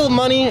the wheel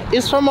money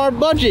is from our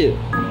budget.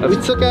 We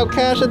took out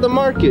cash at the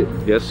market.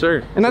 Yes,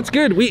 sir. And that's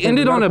good. We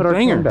ended on a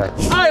banger. all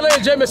right, ladies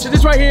and gentlemen, so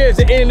this right here is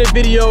the end of the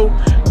video.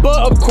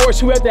 But of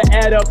course, we have to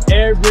add up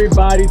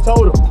everybody's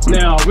total.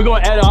 Now, we're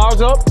gonna add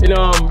ours up and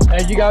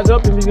add you guys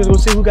up, and we're gonna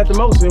see who got the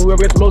most, and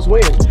whoever got the most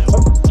wins.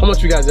 How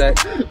much we got,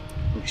 Zach? Let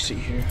me see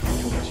here.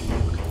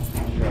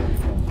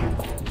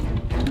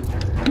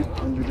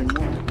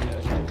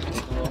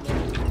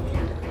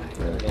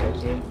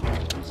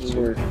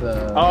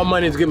 All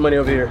money is good money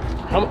over here.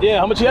 How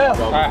much you have?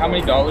 All right, how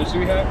many dollars do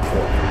we have? All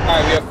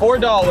right, we have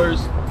 $4,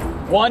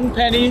 1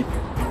 penny,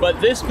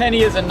 but this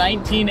penny is a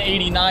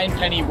 1989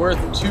 penny worth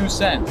 2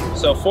 cents.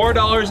 So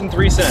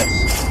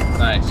 $4.03.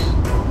 Nice.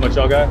 How much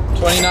y'all got?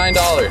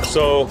 $29.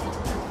 So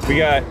we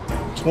got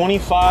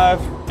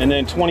 25 and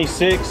then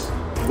 26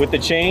 with the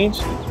change.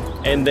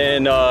 And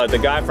then the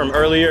guy from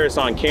earlier is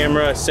on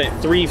camera, sent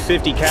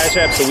 $3.50 Cash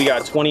App, so we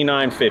got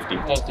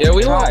 $29.50. Yeah,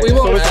 we won't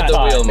add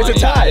the wheel money. It's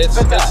a tie.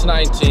 It's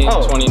 19,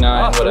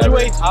 29, whatever.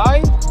 Three-way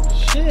tie?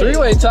 Shit.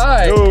 Three-way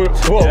tie? No,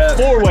 well,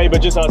 four-way,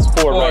 but just us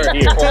four right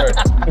here.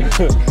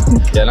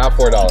 Yeah, not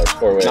 $4,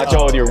 four-way. Not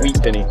y'all with your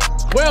wheat penny.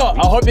 Well,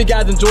 I hope you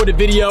guys enjoyed the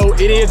video.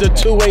 It is a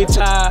two-way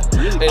tie.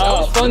 Hey, that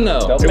was fun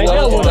though.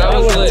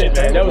 That was lit.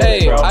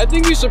 Hey, bro. I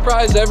think we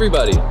surprised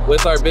everybody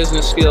with our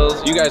business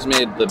skills. You guys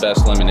made the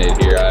best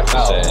lemonade here, I have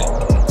to say.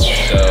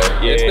 So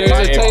if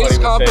there's a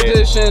taste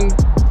competition,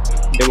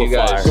 you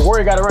guys. The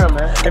word got around,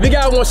 man. If you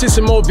guys want to see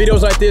some more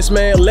videos like this,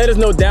 man, let us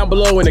know down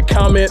below in the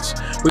comments.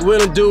 We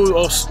willing to do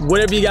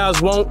whatever you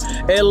guys want,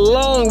 as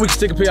long as we can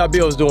still pay our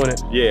bills doing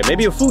it. Yeah,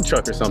 maybe a food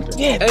truck or something.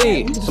 Yeah.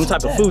 Hey, some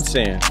type of food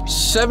stand.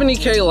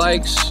 70K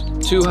likes,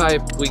 Too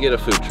Hype, we get a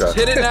food truck.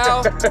 Hit it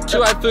now.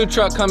 Too Hype food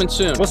truck coming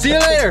soon. We'll see you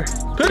later.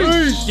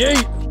 Peace.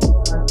 Yeet.